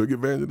 but he took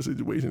advantage of the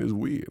situation. It's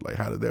weird. Like,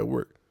 how did that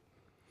work?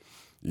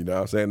 You know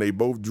what I'm saying? They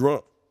both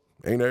drunk.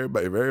 Ain't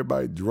everybody, if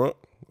everybody drunk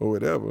or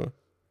whatever,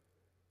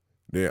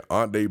 then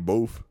aren't they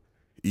both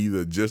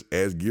either just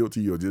as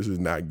guilty or just as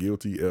not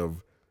guilty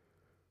of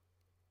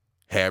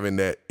having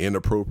that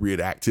inappropriate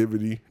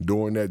activity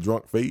during that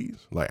drunk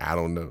phase? Like, I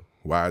don't know.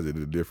 Why is it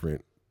a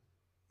different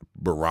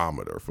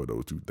barometer for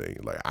those two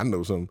things? Like, I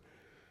know some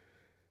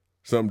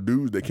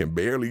dudes that can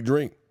barely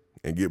drink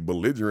and get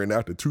belligerent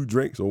after 2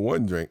 drinks or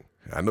 1 drink.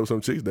 I know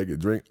some chicks that can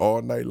drink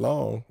all night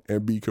long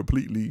and be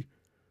completely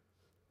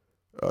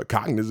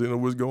cognizant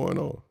of what's going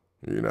on.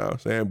 You know what I'm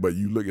saying? But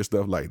you look at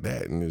stuff like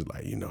that and it's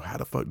like, how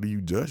the fuck do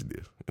you judge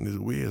this? And it's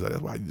weird. So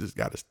that's why you just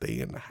got to stay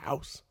in the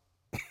house.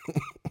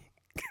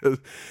 Because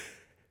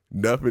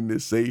nothing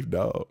is safe,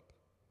 dog.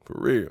 For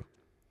real.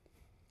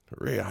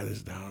 For real, I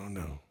don't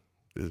know.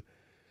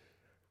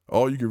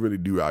 All you can really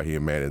do out here,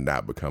 man, is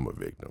not become a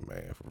victim,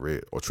 man. For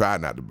real. Or try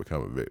not to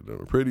become a victim.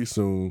 And pretty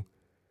soon,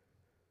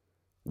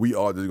 we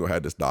all just going to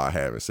have to start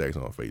having sex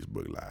on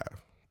Facebook Live.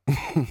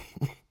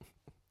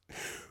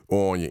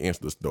 Or on your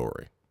Insta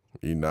story.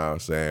 You know what I'm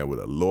saying? With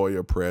a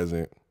lawyer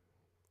present,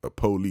 a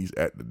police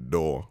at the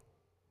door.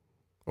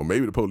 Or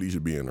maybe the police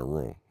should be in the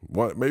room.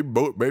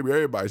 Maybe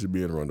everybody should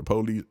be in the room. The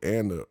police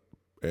and the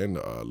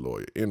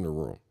lawyer in the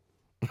room.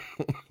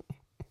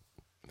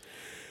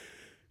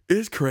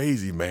 It's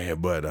crazy,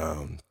 man. But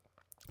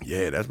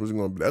yeah, that's what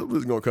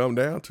it's gonna come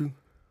down to.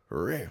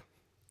 For real.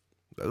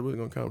 That's what it's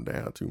gonna come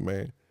down to,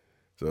 man.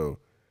 So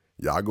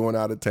y'all going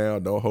out of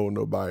town, don't hold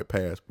nobody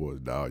passports,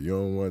 dog. You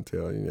don't want to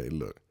tell you, hey,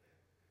 look.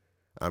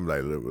 I'm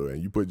like, look,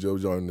 you put your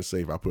joint in the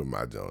safe, I put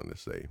my joint in the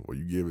safe. Well,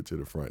 you give it to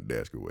the front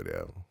desk or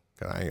whatever.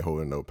 Cause I ain't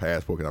holding no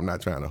passport, cause I'm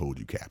not trying to hold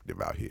you captive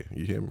out here.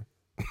 You hear me?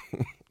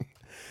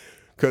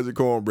 Cousin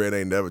Cornbread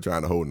ain't never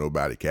trying to hold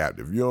nobody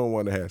captive. If you don't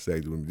want to have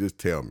sex with me, just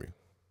tell me.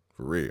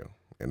 For real.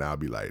 And I'll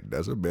be like,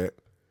 that's a bet.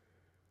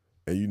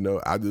 And you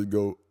know, I just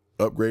go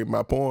upgrade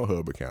my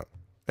Pornhub account.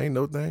 Ain't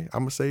no thing.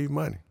 I'm going to save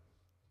money.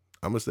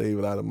 I'm going to save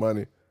a lot of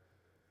money.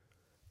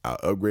 I'll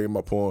upgrade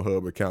my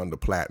Pornhub account to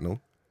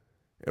platinum.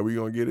 And we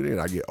going to get it in.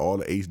 I get all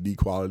the HD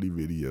quality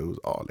videos,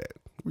 all that.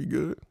 We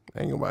good.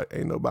 Ain't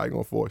nobody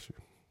going to force you.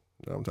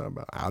 You know what I'm talking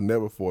about? I'll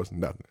never force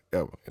nothing,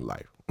 ever, in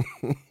life.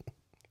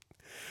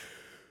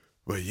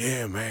 But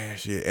yeah, man,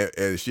 shit.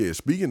 And shit,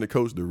 speaking of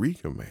Costa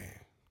Rica, man,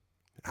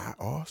 I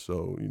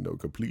also,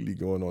 completely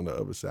going on the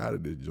other side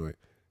of this joint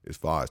as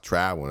far as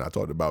traveling. I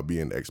talked about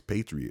being an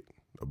expatriate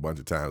a bunch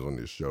of times on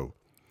this show.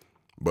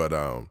 But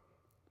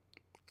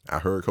I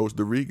heard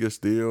Costa Rica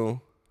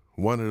still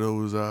one of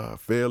those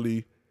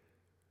fairly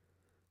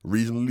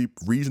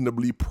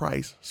reasonably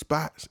priced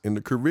spots in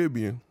the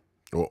Caribbean,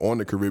 or on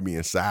the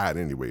Caribbean side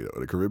anyway.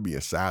 The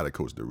Caribbean side of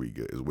Costa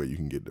Rica is where you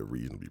can get the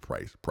reasonably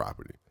priced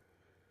property.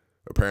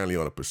 Apparently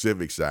on the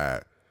Pacific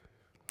side,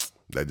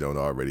 that joint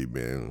already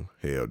been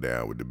held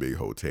down with the big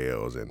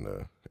hotels and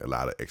a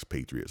lot of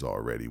expatriates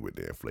already with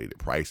the inflated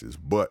prices.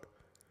 But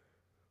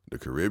the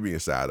Caribbean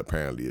side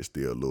apparently is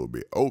still a little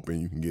bit open.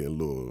 You can get a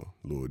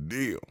little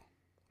deal.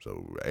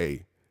 So,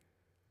 hey,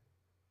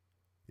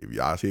 if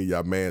y'all hear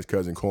y'all man's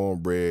cousin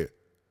Cornbread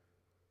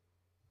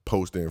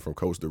posting from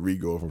Costa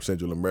Rica or from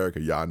Central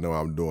America, y'all know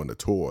I'm doing the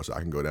tour, so I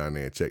can go down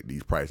there and check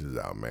these prices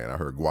out, man. I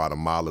heard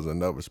Guatemala's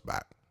another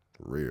spot.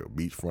 For real.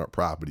 Beachfront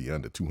property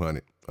under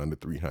 200, under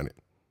 300.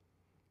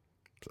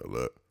 So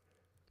look,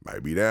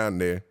 might be down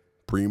there.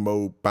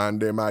 Primo pan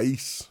de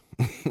maíz.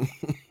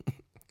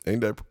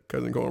 Ain't that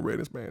cousin Cornbread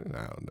in Spanish?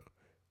 I don't know.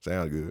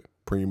 Sound good.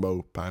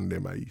 Primo pan de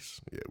maíz.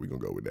 Yeah, we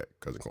gonna go with that,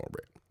 cousin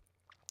Cornbread.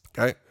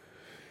 Okay?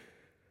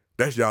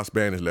 That's y'all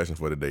Spanish lesson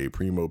for the day.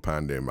 Primo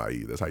pan de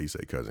maíz. That's how you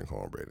say cousin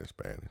Cornbread in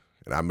Spanish.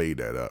 And I made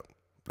that up.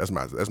 That's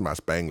my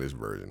Spanglish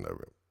version of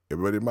it.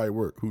 But it might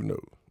work. Who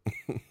knows?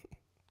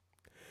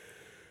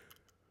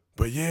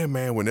 But yeah,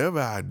 man, whenever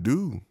I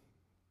do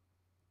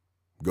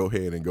go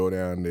ahead and go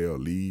down there or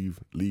leave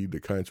the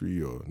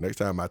country, or next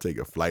time I take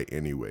a flight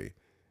anyway,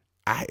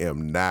 I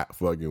am not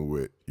fucking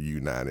with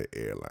United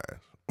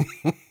Airlines.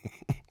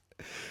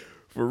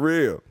 For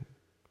real.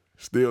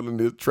 Still in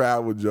this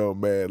travel joke,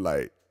 man,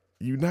 like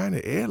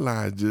United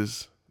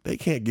Airlines they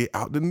can't get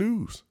out the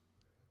news.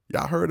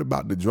 Y'all heard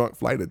about the drunk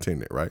flight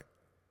attendant, right?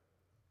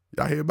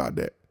 Y'all hear about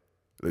that?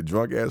 The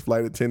drunk ass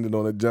flight attendant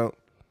on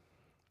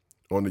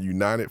the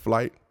United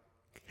flight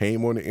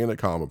came on the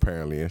intercom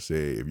apparently and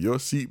said, if your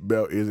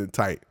seatbelt isn't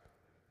tight,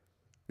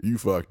 you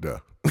fucked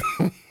up.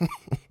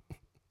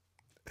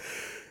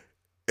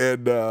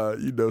 And,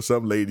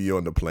 some lady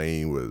on the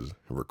plane was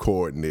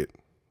recording it.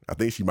 I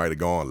think she might have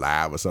gone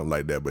live or something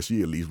like that, but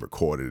she at least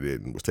recorded it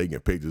and was taking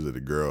pictures of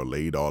the girl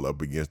laid all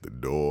up against the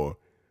door,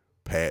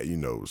 Pat,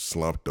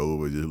 slumped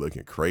over, just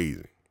looking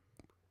crazy.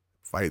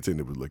 Flight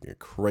attendant was looking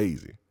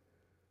crazy.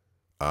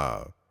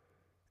 And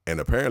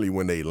apparently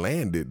when they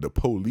landed, the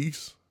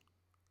police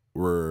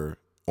were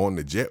on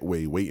the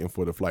jetway waiting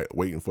for the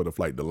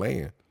flight to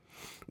land,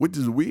 which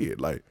is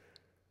weird. Like,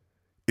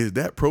 is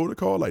that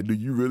protocol? Like, do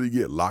you really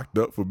get locked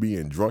up for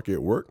being drunk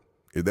at work?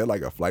 Is that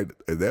like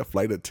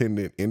flight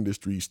attendant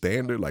industry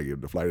standard? Like,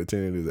 if the flight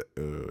attendant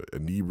is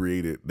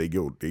inebriated, they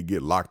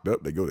get locked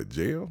up, they go to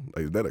jail?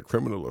 Like, is that a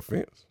criminal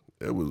offense?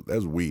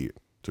 That's weird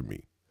to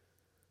me.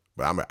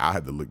 But I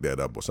had to look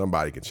that up, or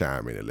somebody can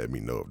chime in and let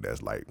me know if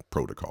that's like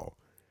protocol.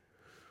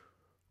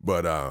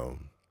 But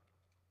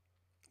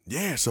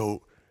yeah,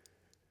 so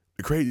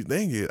the crazy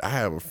thing is I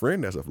have a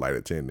friend that's a flight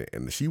attendant,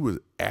 and she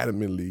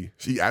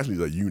actually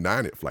is a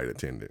United flight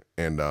attendant,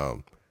 and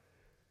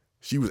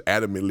she was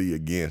adamantly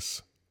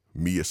against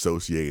me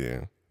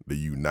associating the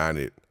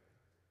United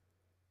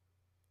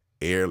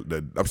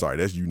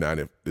this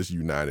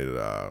United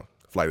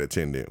flight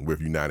attendant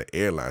with United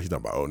Airlines. She's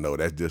talking about, oh no,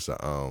 that's just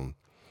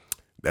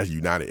that's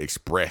United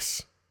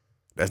Express.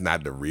 That's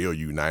not the real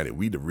United.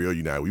 We the real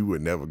United. We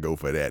would never go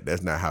for that.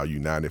 That's not how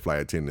United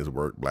flight attendants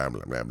work, blah,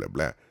 blah, blah, blah,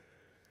 blah.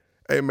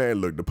 Hey, man,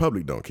 look, the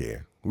public don't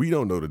care. We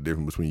don't know the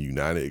difference between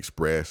United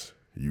Express,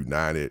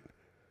 United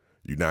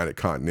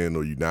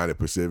Continental, United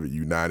Pacific,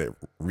 United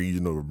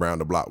Regional, around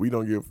the block. We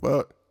don't give a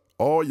fuck.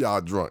 All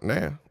y'all drunk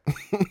now.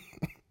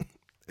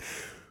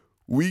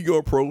 We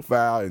gonna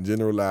profile and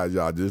generalize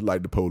y'all just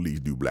like the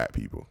police do black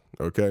people,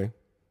 okay?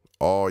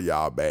 all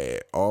y'all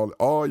bad.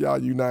 All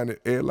y'all United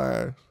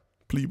Airlines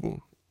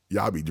people,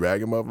 y'all be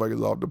dragging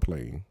motherfuckers off the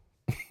plane.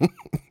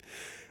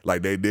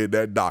 Like they did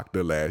that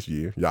doctor last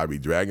year. Y'all be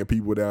dragging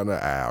people down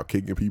the aisle,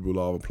 kicking people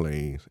off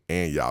planes,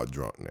 and y'all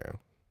drunk now.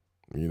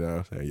 You know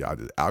what I'm saying? Y'all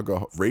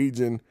just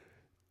raging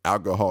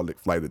alcoholic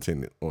flight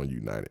attendant on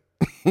United.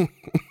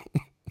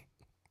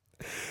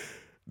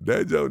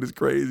 That joke is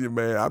crazy,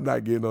 man. I'm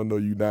not getting on no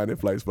United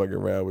flights fucking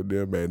around with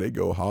them, man. They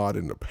go hard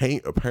in the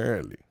paint,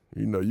 apparently.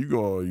 You know, you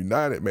go on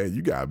United, man,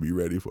 you gotta be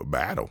ready for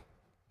battle.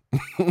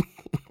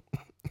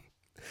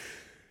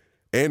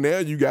 And now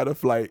you got to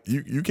fight.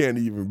 You can't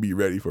even be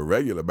ready for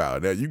regular battle.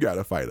 Now you got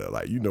to fight it.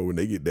 Like, you know, when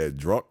they get that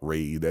drunk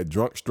rage, that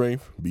drunk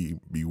strength be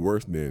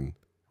worse than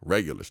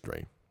regular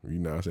strength. You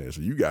know what I'm saying?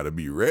 So you got to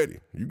be ready.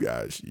 You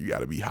got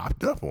to be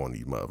hopped up on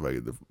these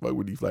motherfuckers. The fuck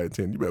with these flight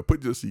attendants. You better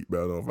put your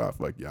seatbelt on if I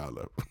fuck y'all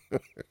up.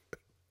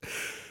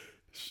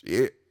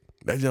 Shit.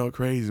 That junk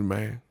crazy,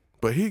 man.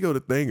 But here go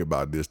the thing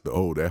about this,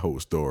 that whole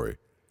story.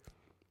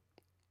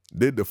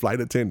 Did the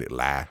flight attendant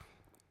lie?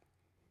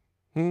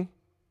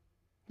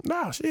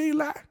 No, she ain't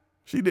lie.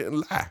 She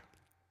didn't lie.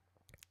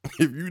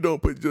 If you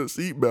don't put your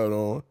seatbelt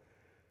on,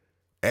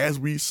 as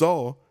we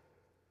saw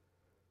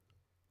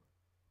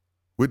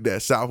with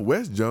that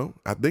Southwest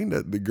jump, I think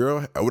that the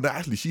girl, well,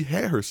 actually, she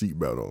had her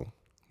seatbelt on,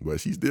 but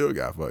she still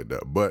got fucked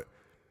up. But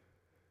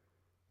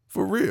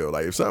for real,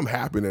 like if something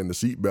happened and the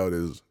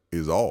seatbelt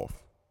is off,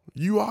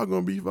 you are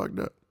gonna be fucked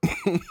up.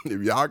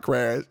 If y'all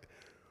crash,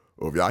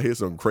 or if y'all hit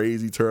some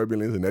crazy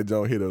turbulence and that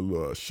jump hit a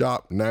little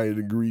sharp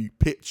 90-degree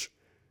pitch,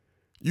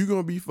 you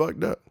gonna be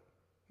fucked up.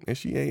 And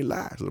she ain't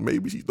lie. So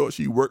maybe she thought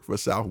she worked for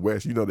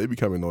Southwest. You know, they be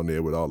coming on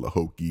there with all the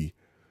hokey,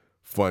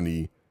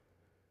 funny,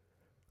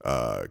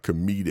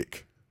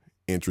 comedic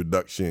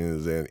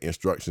introductions and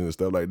instructions and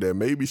stuff like that.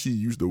 Maybe she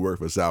used to work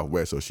for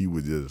Southwest, so she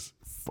was just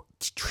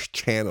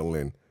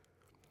channeling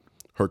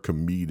her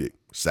comedic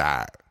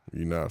side.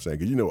 You know what I'm saying?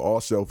 Because, you know,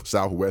 all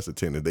Southwest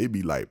attendants, they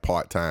be like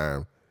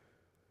part-time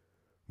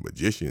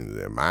magicians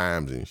and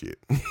mimes and shit.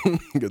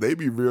 Because they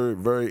be very,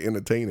 very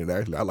entertaining,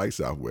 actually. I like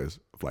Southwest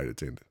flight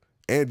attendants.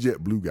 And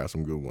JetBlue got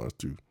some good ones,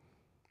 too.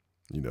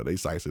 You know, they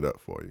size it up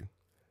for you.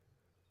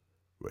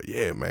 But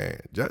yeah,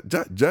 man,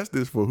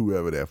 justice for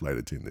whoever that flight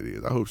attendant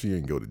is. I hope she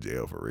ain't go to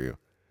jail for real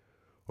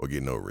or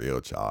get no real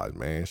charge,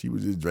 man. She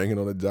was just drinking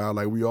on the job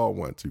like we all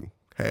want to.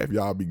 Half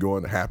y'all be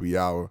going to happy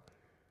hour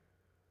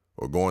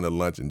or going to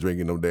lunch and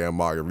drinking them damn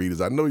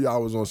margaritas. I know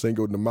y'all was on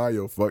Cinco de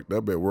Mayo fucked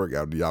up at work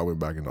after y'all went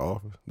back in the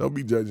office. Don't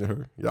be judging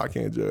her. Y'all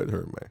can't judge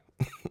her, man.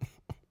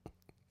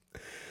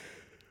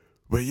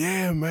 But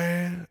yeah,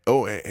 man.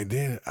 Oh, and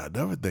then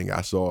another thing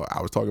I saw,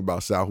 I was talking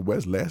about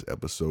Southwest last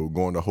episode,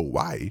 going to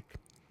Hawaii.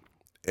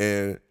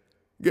 And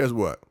guess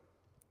what?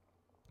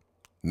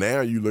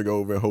 Now you look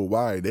over in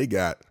Hawaii, they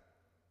got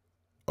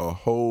a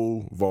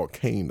whole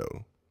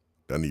volcano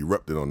that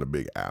erupted on the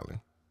Big Island.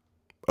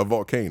 A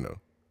volcano.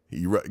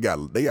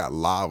 They got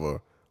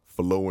lava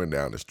flowing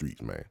down the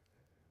streets, man,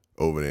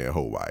 over there in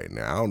Hawaii.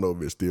 Now, I don't know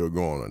if it's still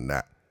going or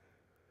not.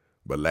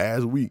 But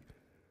last week,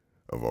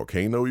 a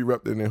volcano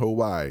erupted in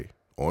Hawaii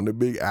on the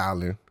Big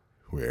Island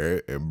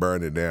and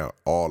burning down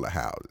all the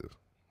houses.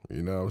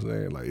 You know what I'm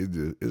saying? Like,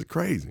 it's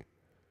crazy.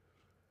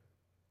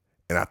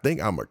 And I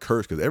think I'm a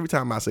curse because every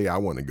time I say I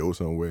want to go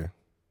somewhere,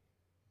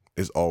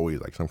 it's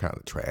always like some kind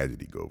of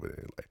tragedy go over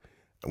there.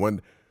 Like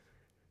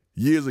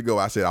years ago,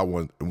 I said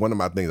one of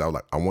my things, I was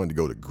like, I wanted to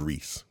go to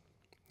Greece.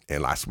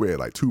 And I swear,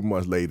 like 2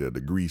 months later,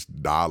 the Greece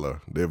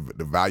dollar, the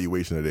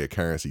valuation of their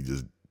currency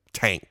just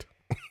tanked.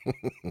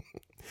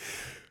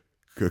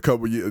 A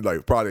couple years,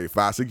 like probably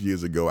 5-6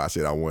 years ago, I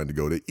said I wanted to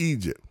go to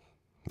Egypt.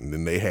 And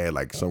then they had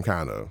like some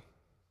kind of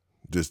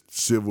just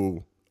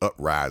civil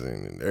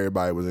uprising and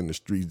everybody was in the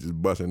streets just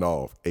busting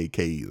off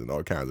AKs and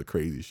all kinds of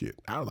crazy shit.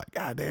 I was like,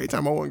 God damn, every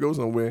time I want to go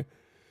somewhere,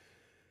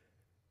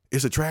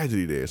 it's a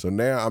tragedy there. So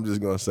now I'm just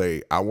going to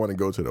say I want to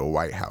go to the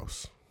White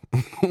House.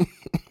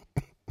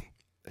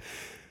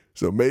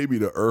 So maybe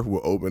the earth will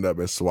open up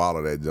and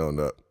swallow that junk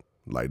up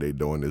like they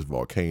doing this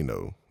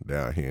volcano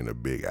down here in the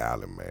Big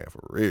Island, man,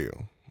 for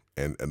real.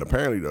 And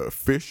apparently the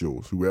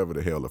officials, whoever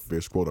the hell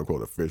the quote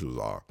unquote officials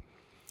are,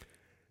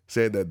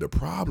 said that the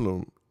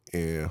problem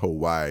in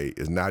Hawaii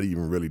is not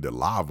even really the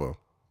lava,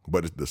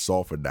 but it's the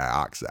sulfur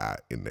dioxide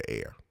in the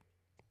air.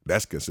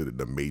 That's considered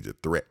the major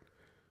threat,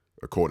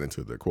 according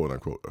to the quote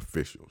unquote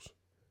officials.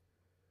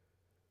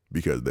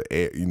 Because the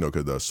air, you know,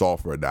 because the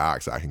sulfur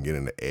dioxide can get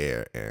in the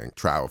air and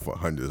travel for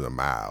hundreds of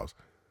miles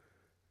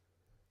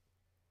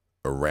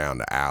around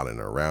the island,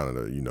 around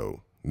the, you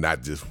know,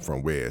 not just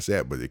from where it's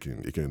at, but it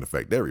can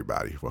affect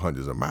everybody for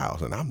hundreds of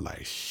miles. And I'm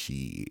like,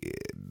 shit,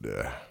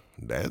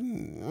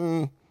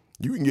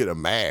 you can get a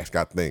mask,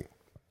 I think,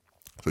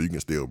 so you can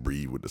still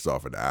breathe with the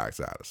sulfur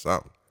dioxide or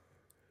something.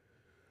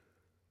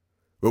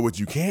 But what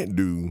you can't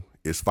do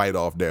is fight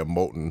off that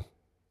molten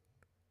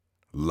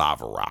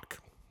lava rock,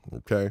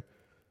 okay?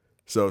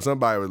 So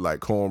somebody was like,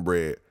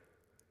 cornbread,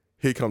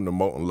 here come the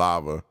molten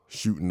lava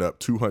shooting up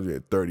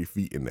 230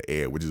 feet in the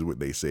air, which is what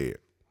they said.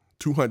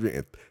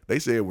 They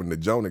said when the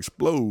joint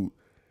explodes,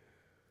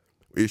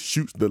 it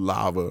shoots the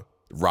lava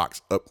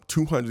rocks up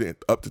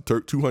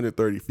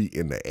 230 feet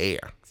in the air.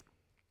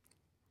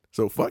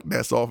 So fuck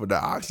that sulfur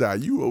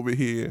dioxide. You over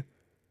here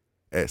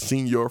at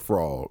Senior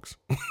Frogs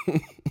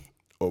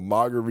or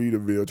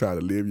Margaritaville trying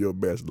to live your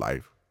best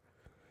life.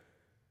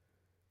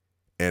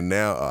 And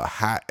now a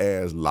hot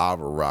ass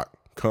lava rock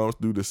comes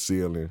through the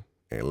ceiling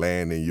and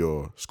land in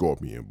your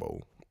scorpion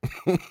bowl.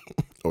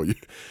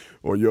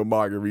 or your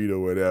margarita or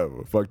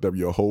whatever. Fucked up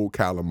your whole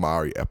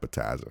calamari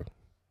appetizer.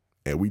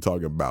 And we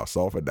talking about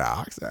sulfur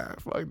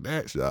dioxide. Fuck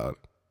that, y'all.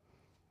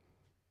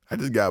 I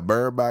just got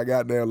burned by a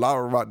goddamn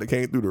lava rock that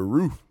came through the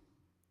roof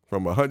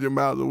from 100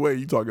 miles away.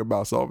 You talking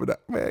about sulfur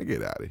dioxide? Man,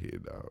 get out of here,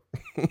 dog.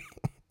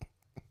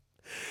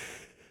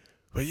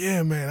 But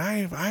yeah, man,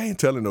 I ain't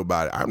telling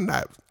nobody. I'm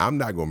not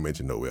gonna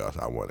mention nowhere else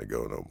I want to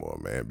go no more,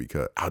 man,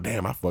 because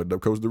damn, I fucked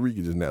up Costa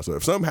Rica just now. So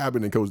if something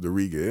happened in Costa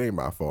Rica, it ain't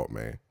my fault,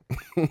 man.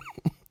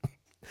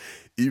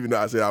 Even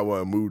though I said I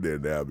want to move there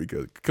now,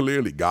 because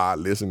clearly God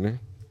listening,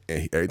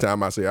 and every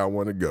time I say I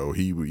want to go,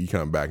 he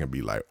come back and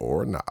be like,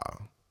 or nah.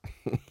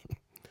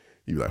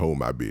 He be like, hold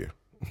my beer.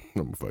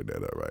 I'm gonna fuck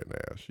that up right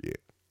now. Shit.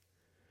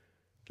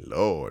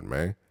 Lord,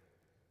 man.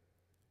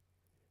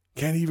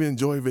 Can't even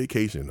enjoy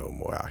vacation no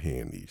more out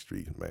here in these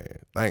streets, man.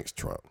 Thanks,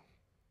 Trump.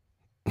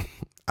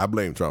 I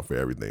blame Trump for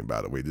everything,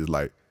 by the way. Just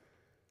like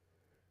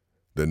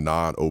the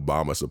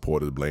non-Obama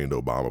supporters blamed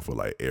Obama for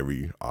like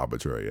every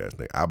arbitrary ass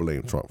thing. I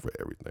blame Trump for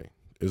everything.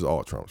 It's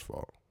all Trump's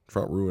fault.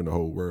 Trump ruined the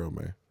whole world,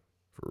 man.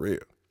 For real.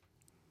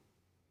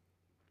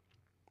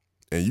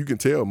 And you can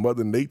tell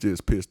Mother Nature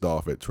is pissed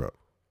off at Trump.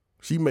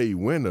 She made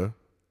winter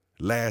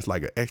last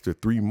like an extra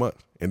 3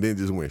 months and then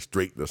just went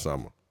straight to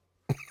summer.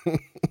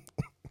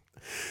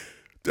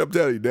 I'm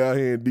telling you, down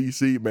here in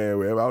D.C., man,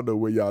 I don't know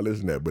where y'all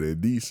listen at, but in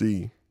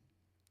D.C.,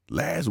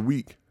 last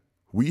week,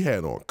 we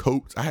had on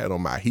coats. I had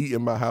on my heat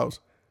in my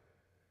house.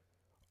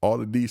 All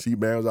the D.C.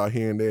 bands out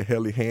here in their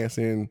Helly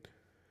Hansen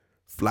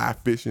fly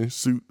fishing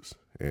suits.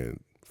 And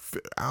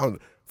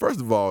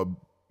first of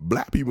all,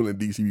 black people in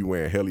D.C. be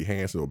wearing Helly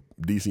Hansen or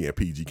D.C. and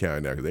PG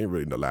County now because there ain't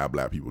really a lot of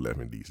black people left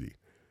in D.C.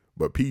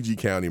 But PG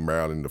County,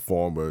 Maryland, the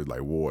former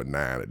like Ward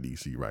 9 of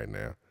D.C. right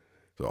now.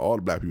 So all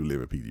the black people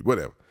live in PG,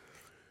 whatever.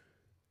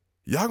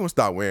 Y'all gonna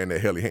start wearing that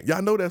Helly Hansen.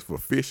 Y'all know that's for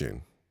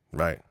fishing,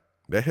 right?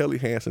 That Helly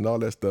Hansen, all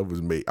that stuff was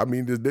made. I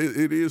mean,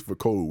 it is for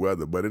cold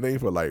weather, but it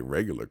ain't for like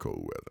regular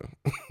cold weather.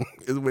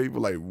 It's made for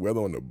like weather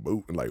on the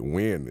boat and like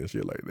wind and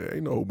shit like that.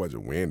 Ain't no whole bunch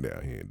of wind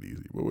down here in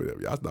DC, but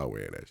whatever. Y'all start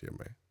wearing that shit,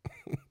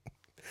 man.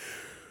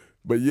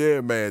 But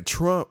yeah, man,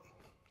 Trump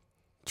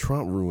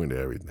ruined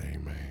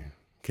everything, man.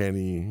 Can't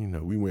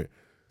even, we went,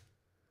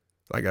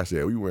 like I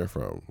said, we went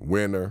from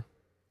winter,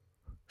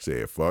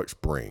 said fuck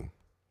spring.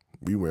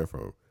 We went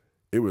from,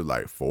 it was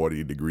like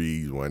 40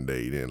 degrees one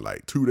day. Then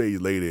like 2 days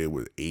later, it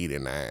was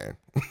 89.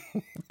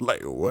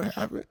 Like, what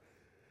happened?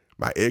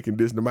 My air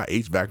conditioner, my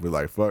HVAC was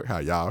like, fuck how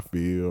y'all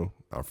feel.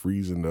 I'm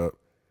freezing up.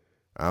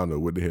 I don't know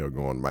what the hell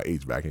going on. My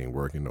HVAC ain't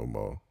working no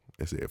more.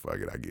 They said, fuck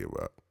it, I give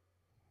up.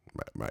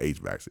 My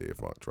HVAC said,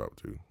 fuck Trump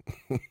too.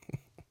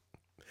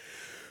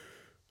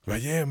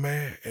 But yeah,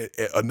 man.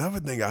 Another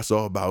thing I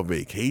saw about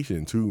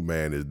vacation too,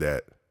 man, is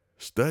that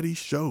studies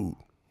showed,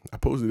 I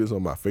posted this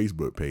on my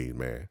Facebook page,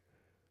 man.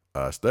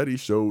 Studies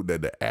showed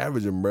that the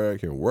average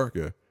American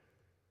worker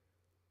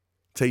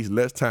takes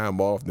less time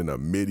off than a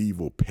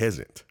medieval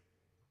peasant.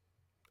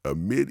 A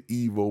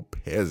medieval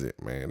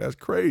peasant, man. That's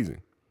crazy.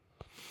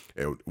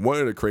 And one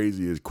of the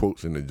craziest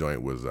quotes in the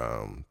joint was,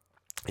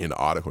 in the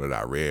article that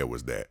I read,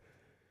 was that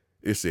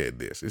it said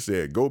this. It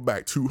said, go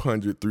back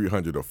 200,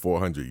 300, or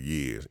 400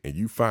 years, and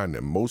you find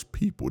that most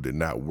people did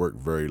not work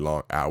very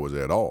long hours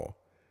at all.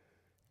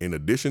 In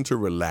addition to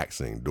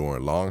relaxing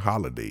during long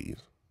holidays,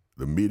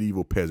 the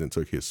medieval peasant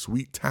took his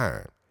sweet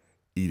time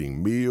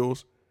eating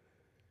meals,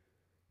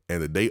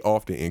 and the day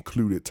often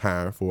included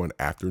time for an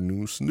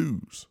afternoon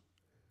snooze.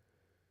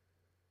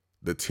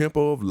 The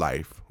tempo of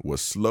life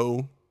was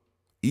slow,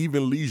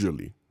 even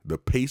leisurely. The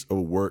pace of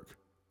work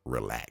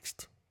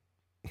relaxed.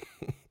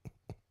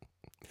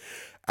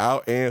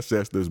 Our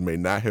ancestors may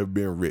not have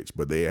been rich,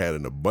 but they had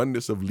an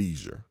abundance of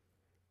leisure.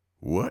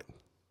 What?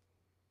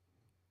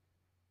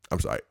 I'm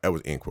sorry, that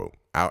was end quote.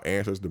 Our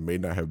ancestors may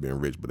not have been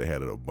rich, but they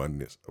had an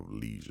abundance of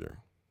leisure.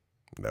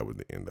 That was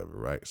the end of it,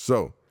 right?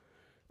 So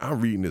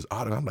I'm reading this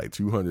article. I'm like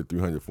 200,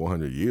 300,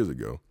 400 years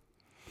ago.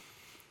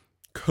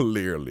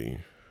 Clearly,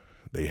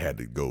 they had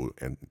to go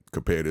and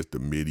compare this to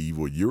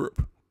medieval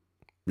Europe,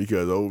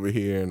 because over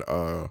here in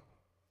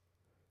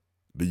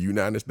the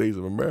United States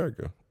of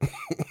America,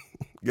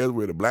 guess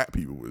where the black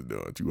people was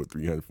doing 200,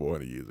 300,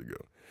 400 years ago?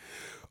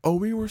 Oh,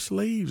 we were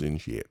slaves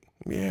and shit.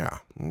 Yeah,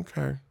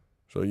 okay.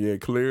 So yeah,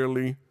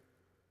 clearly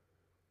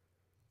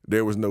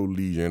there was no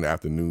leisure and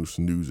afternoon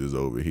snoozes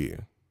over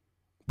here.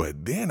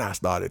 But then I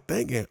started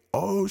thinking,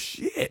 oh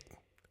shit,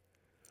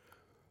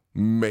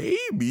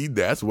 maybe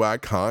that's why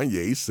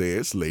Kanye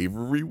said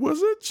slavery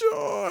was a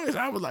choice.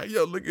 I was like,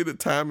 yo, look at the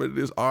time of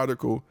this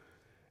article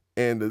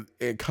and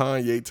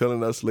Kanye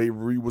telling us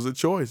slavery was a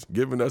choice,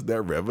 giving us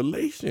that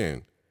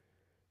revelation.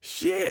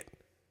 Shit.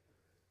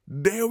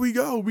 There we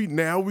go. We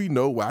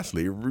know why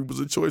slavery was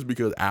a choice,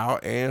 because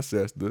our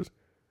ancestors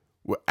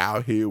were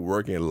out here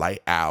working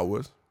light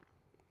hours,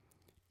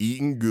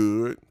 eating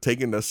good,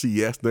 taking a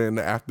siesta in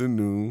the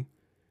afternoon,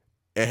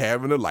 and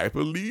having a life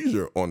of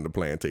leisure on the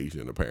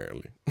plantation,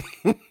 apparently.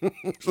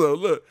 So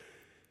look,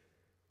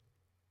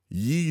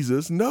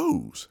 Jesus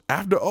knows.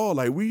 After all,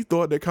 like, we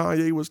thought that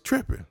Kanye was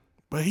tripping,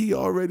 but he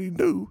already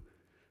knew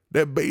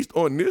that based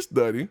on this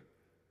study,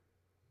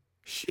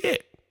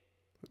 shit,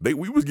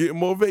 we was getting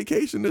more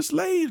vacation than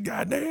slaves,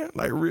 goddamn,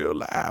 like real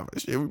life.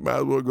 Shit, we might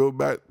as well go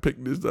back,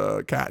 pick this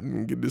cotton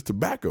and get this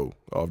tobacco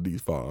off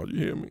these farms. You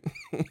hear me?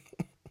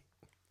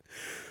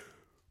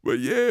 But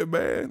yeah,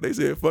 man, they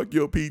said, fuck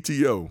your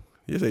PTO.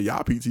 They said,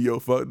 y'all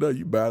PTO fucked up.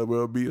 You might as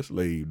well be a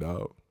slave,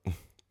 dog.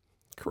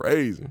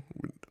 Crazy.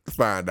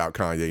 Find out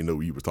Kanye knew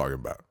what he was talking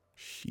about.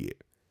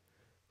 Shit.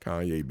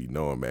 Kanye be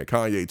knowing, man.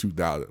 Kanye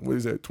 2000, what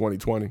is that,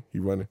 2020? He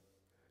running?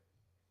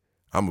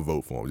 I'm going to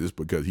vote for him just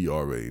because he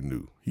already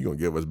knew. He going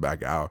to give us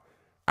back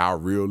our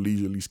real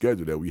leisurely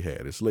schedule that we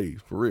had as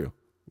slaves, for real.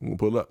 We're going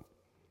to pull up.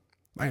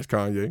 Thanks,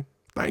 Kanye.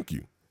 Thank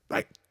you.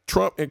 Like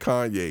Trump and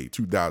Kanye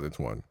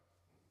 2020.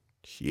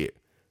 Shit.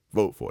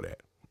 Vote for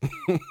that.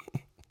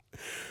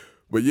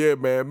 But yeah,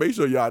 man, make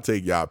sure y'all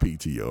take y'all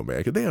PTO, man,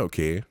 because they don't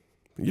care.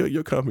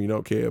 Your company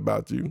don't care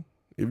about you.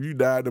 If you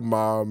die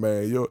tomorrow,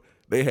 man,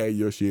 they had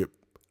your shit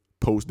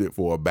posted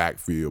for a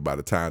backfield by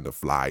the time the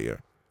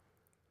flyer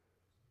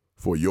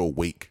for your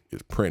wake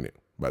is printed.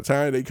 By the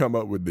time they come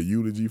up with the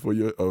eulogy for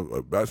your,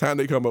 by the time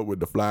they come up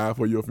with the flyer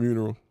for your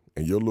funeral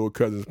and your little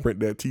cousins print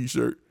that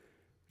T-shirt,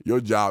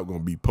 your job gonna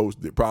be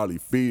posted, probably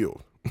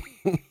filled.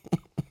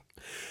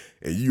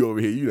 And you over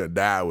here, you done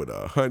died with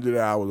 100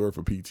 hours worth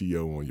of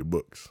PTO on your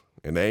books.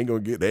 And they ain't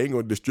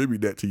gonna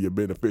distribute that to your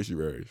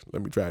beneficiaries.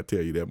 Let me try to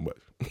tell you that much.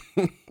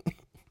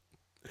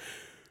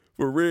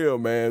 For real,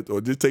 man.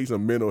 Or just take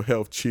some mental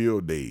health chill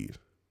days.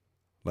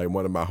 Like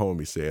one of my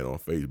homies said on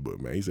Facebook,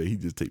 man. He said he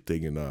just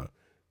taking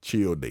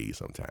chill days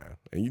sometimes.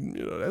 And you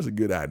know, that's a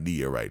good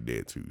idea right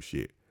there too.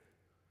 Shit.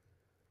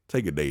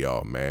 Take a day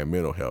off, man.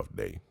 Mental health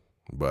day.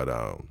 But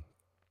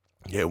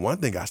yeah, one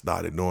thing I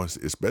started doing,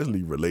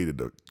 especially related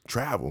to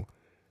travel,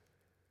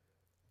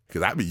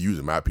 because I be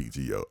using my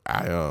PTO.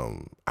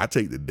 I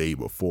take the day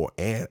before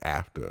and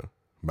after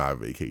my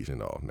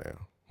vacation off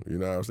now. You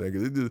know what I'm saying?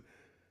 Because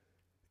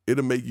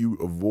it'll make you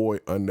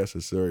avoid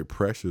unnecessary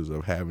pressures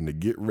of having to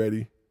get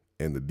ready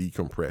and to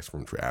decompress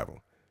from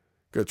travel.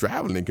 Because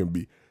traveling can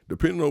be,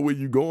 depending on where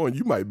you're going,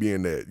 you might be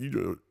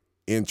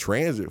in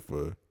transit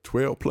for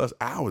 12 plus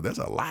hours. That's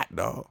a lot,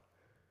 dog.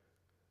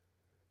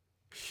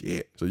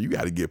 Shit. So you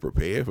got to get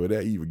prepared for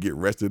that. Either get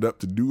rested up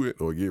to do it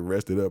or get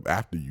rested up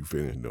after you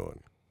finish doing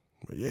it.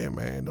 But yeah,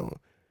 man, don't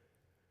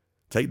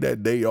take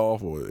that day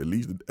off, or at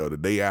least the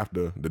day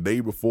after, the day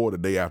before, the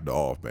day after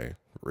off, man.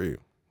 For real.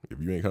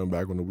 If you ain't coming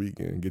back on the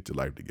weekend, get your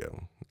life together.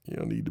 You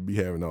don't need to be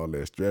having all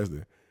that stress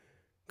to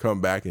come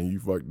back and you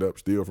fucked up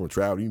still from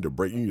travel. You need to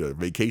break. You need a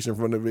vacation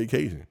from the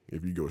vacation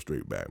if you go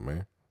straight back,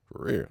 man.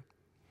 For real.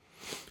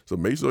 So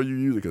make sure you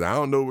use it, because I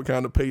don't know what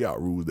kind of payout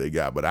rules they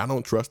got, but I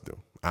don't trust them.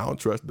 I don't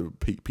trust the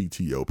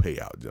PTO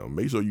payout, Joe.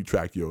 Make sure you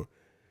track your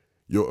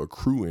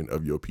accruing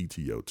of your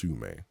PTO too,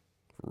 man.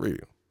 For real.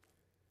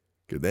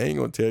 Because they ain't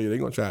going to tell you. They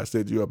going to try to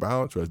set you up. I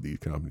don't trust these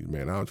companies,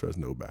 man. I don't trust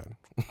nobody.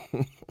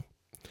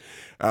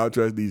 I don't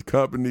trust these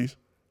companies.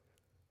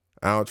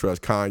 I don't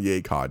trust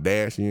Kanye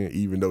Kardashian,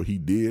 even though he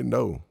did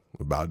know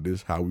about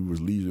this, how we was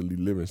leisurely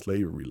living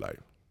slavery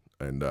life.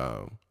 And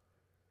I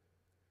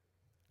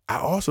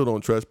also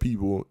don't trust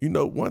people. You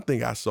know, one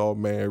thing I saw,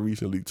 man,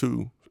 recently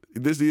too,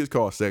 this is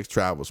called sex,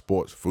 travel,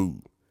 sports,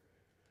 food.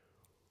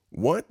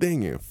 One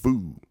thing in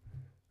food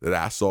that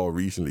I saw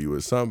recently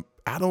was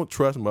I don't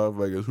trust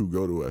motherfuckers who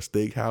go to a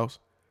steakhouse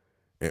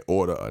and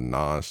order a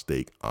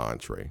non-steak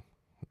entree,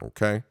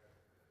 okay?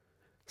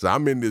 So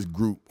I'm in this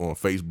group on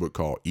Facebook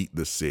called Eat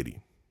the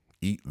City.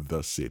 Eat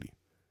the City.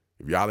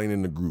 If y'all ain't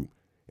in the group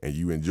and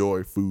you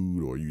enjoy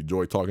food, or you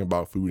enjoy talking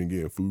about food and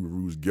getting food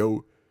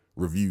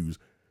reviews,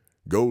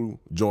 go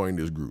join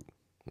this group,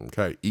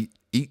 okay?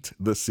 Eat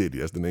the City.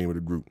 That's the name of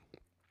the group.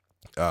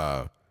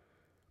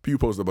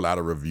 People post up a lot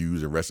of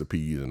reviews and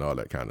recipes and all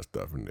that kind of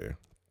stuff in there.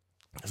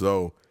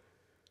 So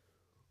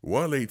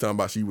one lady talking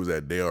about she was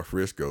at Del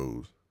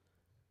Frisco's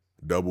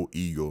Double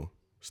Eagle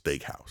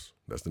Steakhouse.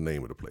 That's the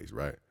name of the place,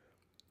 right?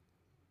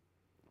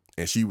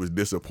 And she was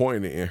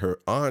disappointed in her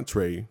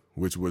entree,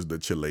 which was the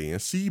Chilean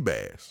sea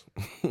bass.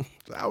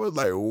 So I was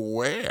like,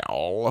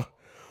 well,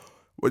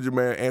 what'd your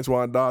man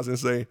Antoine Dawson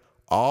say?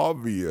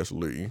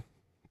 Obviously,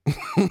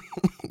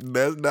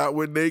 that's not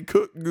what they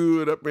cook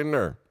good up in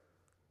there.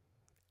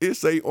 It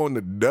say on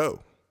the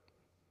dough.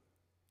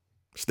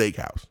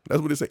 Steakhouse.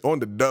 That's what it say, on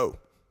the dough.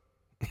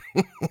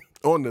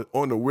 on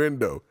the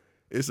window.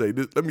 It say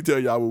this. Let me tell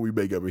y'all what we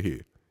make up in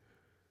here.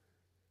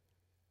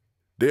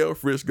 Del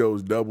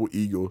Frisco's Double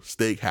Eagle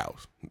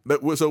Steakhouse.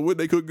 So what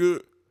they cook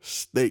good?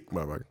 Steak,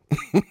 motherfucker.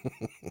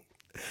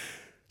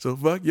 So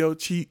fuck your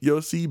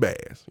sea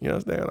bass. You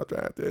understand what I'm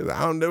trying to tell you?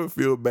 I don't never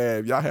feel bad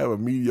if y'all have a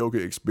mediocre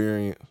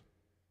experience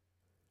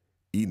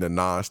eating a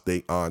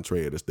non-steak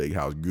entree at a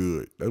steakhouse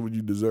good. That's what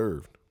you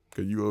deserve.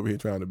 Because you over here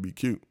trying to be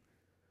cute.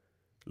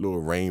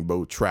 Little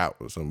rainbow trout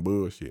or some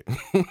bullshit.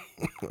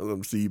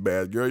 Some sea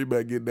bass. Girl, you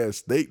better get that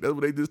steak. That's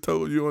what they just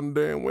told you on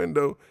the damn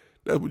window.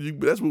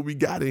 That's what we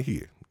got in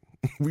here.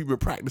 We've been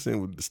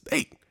practicing with the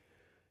steak.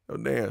 No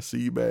damn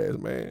sea bass,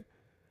 man.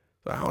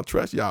 So I don't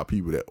trust y'all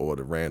people that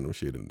order random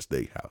shit in the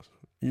steakhouse.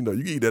 You know,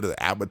 you can eat that as an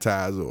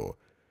appetizer or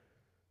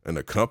an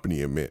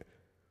accompaniment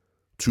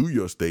to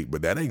your steak,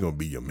 but that ain't gonna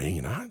be your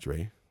main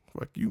entree.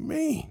 Fuck you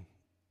mean?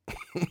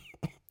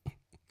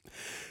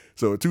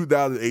 So in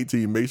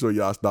 2018, make sure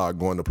y'all start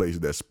going to places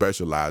that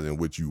specialize in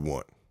what you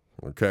want,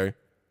 okay?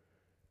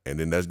 And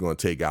then that's gonna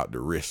take out the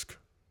risk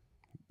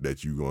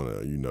that you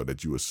gonna,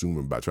 that you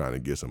assuming by trying to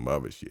get some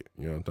other shit.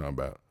 You know what I'm talking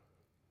about?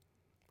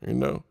 You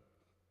know?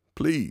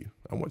 Please,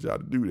 I want y'all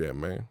to do that,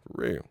 man,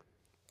 for real.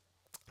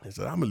 And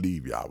so I'm gonna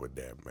leave y'all with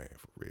that, man,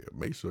 for real.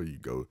 Make sure you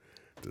go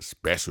to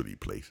specialty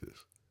places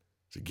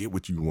to get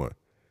what you want.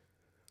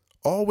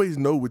 Always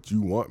know what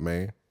you want,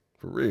 man,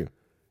 for real.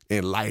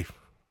 In life,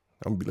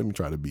 let me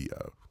try to be,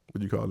 what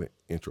do you call it?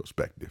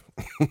 Introspective.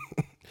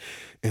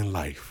 In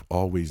life,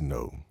 always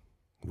know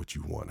what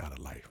you want out of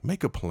life.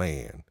 Make a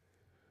plan.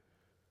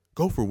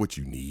 Go for what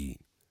you need.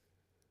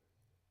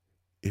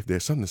 If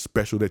there's something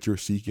special that you're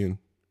seeking,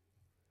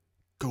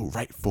 go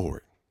right for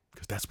it,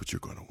 because that's what you're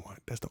going to want.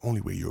 That's the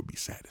only way you'll be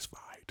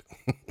satisfied.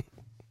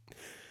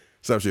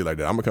 Some shit like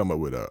that. I'm going to come up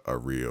with a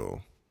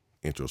real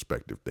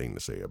introspective thing to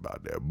say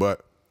about that.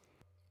 But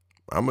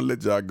I'm going to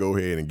let y'all go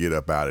ahead and get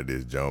up out of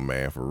this, Joe,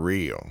 man, for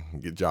real.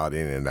 Get y'all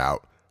in and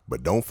out.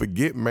 But don't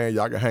forget, man,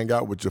 y'all can hang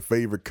out with your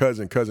favorite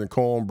cousin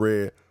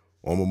Cornbread,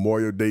 on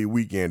Memorial Day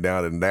weekend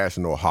down at the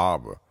National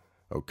Harbor.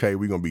 Okay,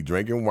 we're going to be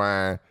drinking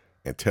wine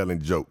and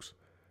telling jokes.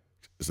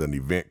 It's an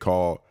event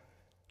called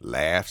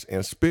Laughs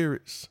and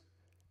Spirits.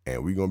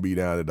 And we're going to be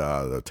down at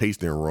the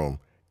tasting room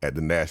at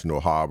the National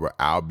Harbor.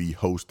 I'll be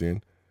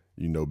hosting,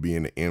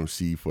 being the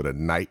MC for the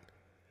night.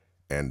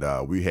 And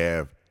we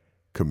have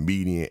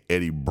comedian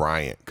Eddie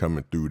Bryant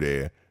coming through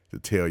there to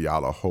tell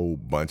y'all a whole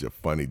bunch of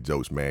funny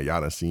jokes, man.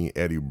 Y'all done seen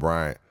Eddie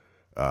Bryant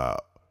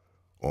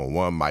on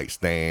One Mic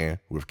Stand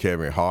with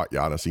Kevin Hart.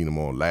 Y'all done seen him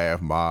on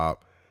Laugh Mob,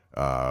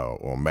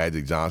 on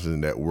Magic Johnson's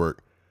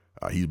network.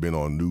 He's been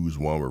on News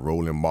One with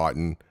Roland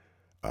Martin.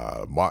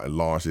 Martin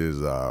launched his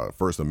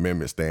First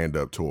Amendment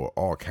stand-up tour,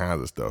 all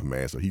kinds of stuff,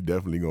 man. So he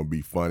definitely going to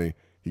be funny.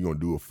 He going to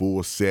do a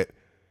full set.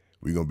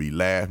 We're going to be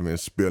laughing and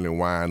spilling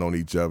wine on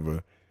each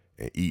other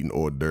and eating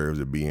hors d'oeuvres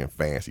and being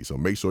fancy. So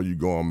make sure you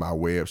go on my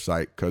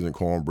website,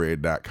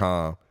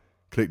 cousincornbread.com,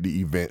 click the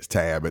events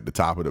tab at the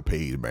top of the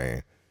page,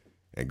 man,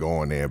 and go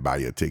on there and buy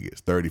your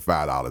tickets.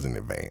 $35 in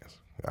advance.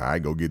 All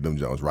right, go get them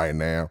Jones right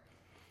now.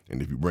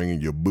 And if you bring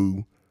in your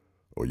boo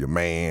or your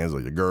mans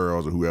or your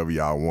girls or whoever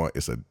y'all want,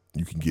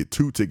 you can get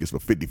 2 tickets for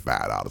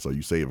 $55. So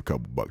you save a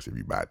couple bucks if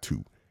you buy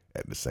 2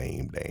 at the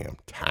same damn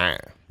time.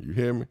 You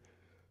hear me?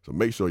 So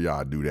make sure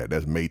y'all do that.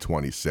 That's May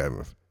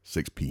 27th,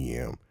 6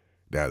 p.m.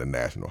 down at the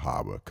National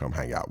Harbor. Come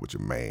hang out with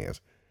your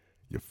mans,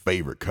 your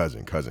favorite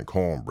cousin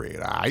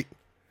Cornbread, all right?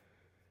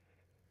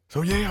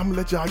 So yeah, I'm gonna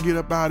let y'all get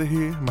up out of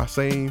here. My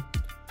same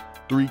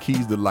 3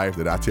 keys to life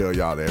that I tell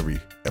y'all every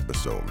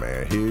episode,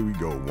 man. Here we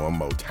go one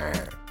more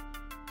time.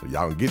 So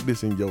y'all can get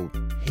this in your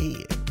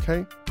head,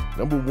 okay?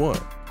 Number 1,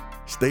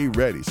 stay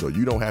ready so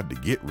you don't have to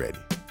get ready.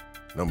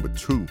 Number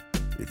 2,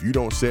 if you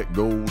don't set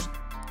goals,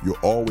 you'll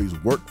always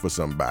work for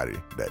somebody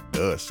that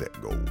does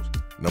set goals.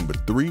 Number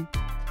 3,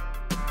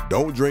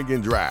 don't drink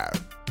and drive.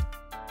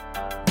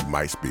 You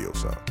might spill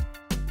some.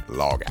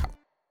 Log out.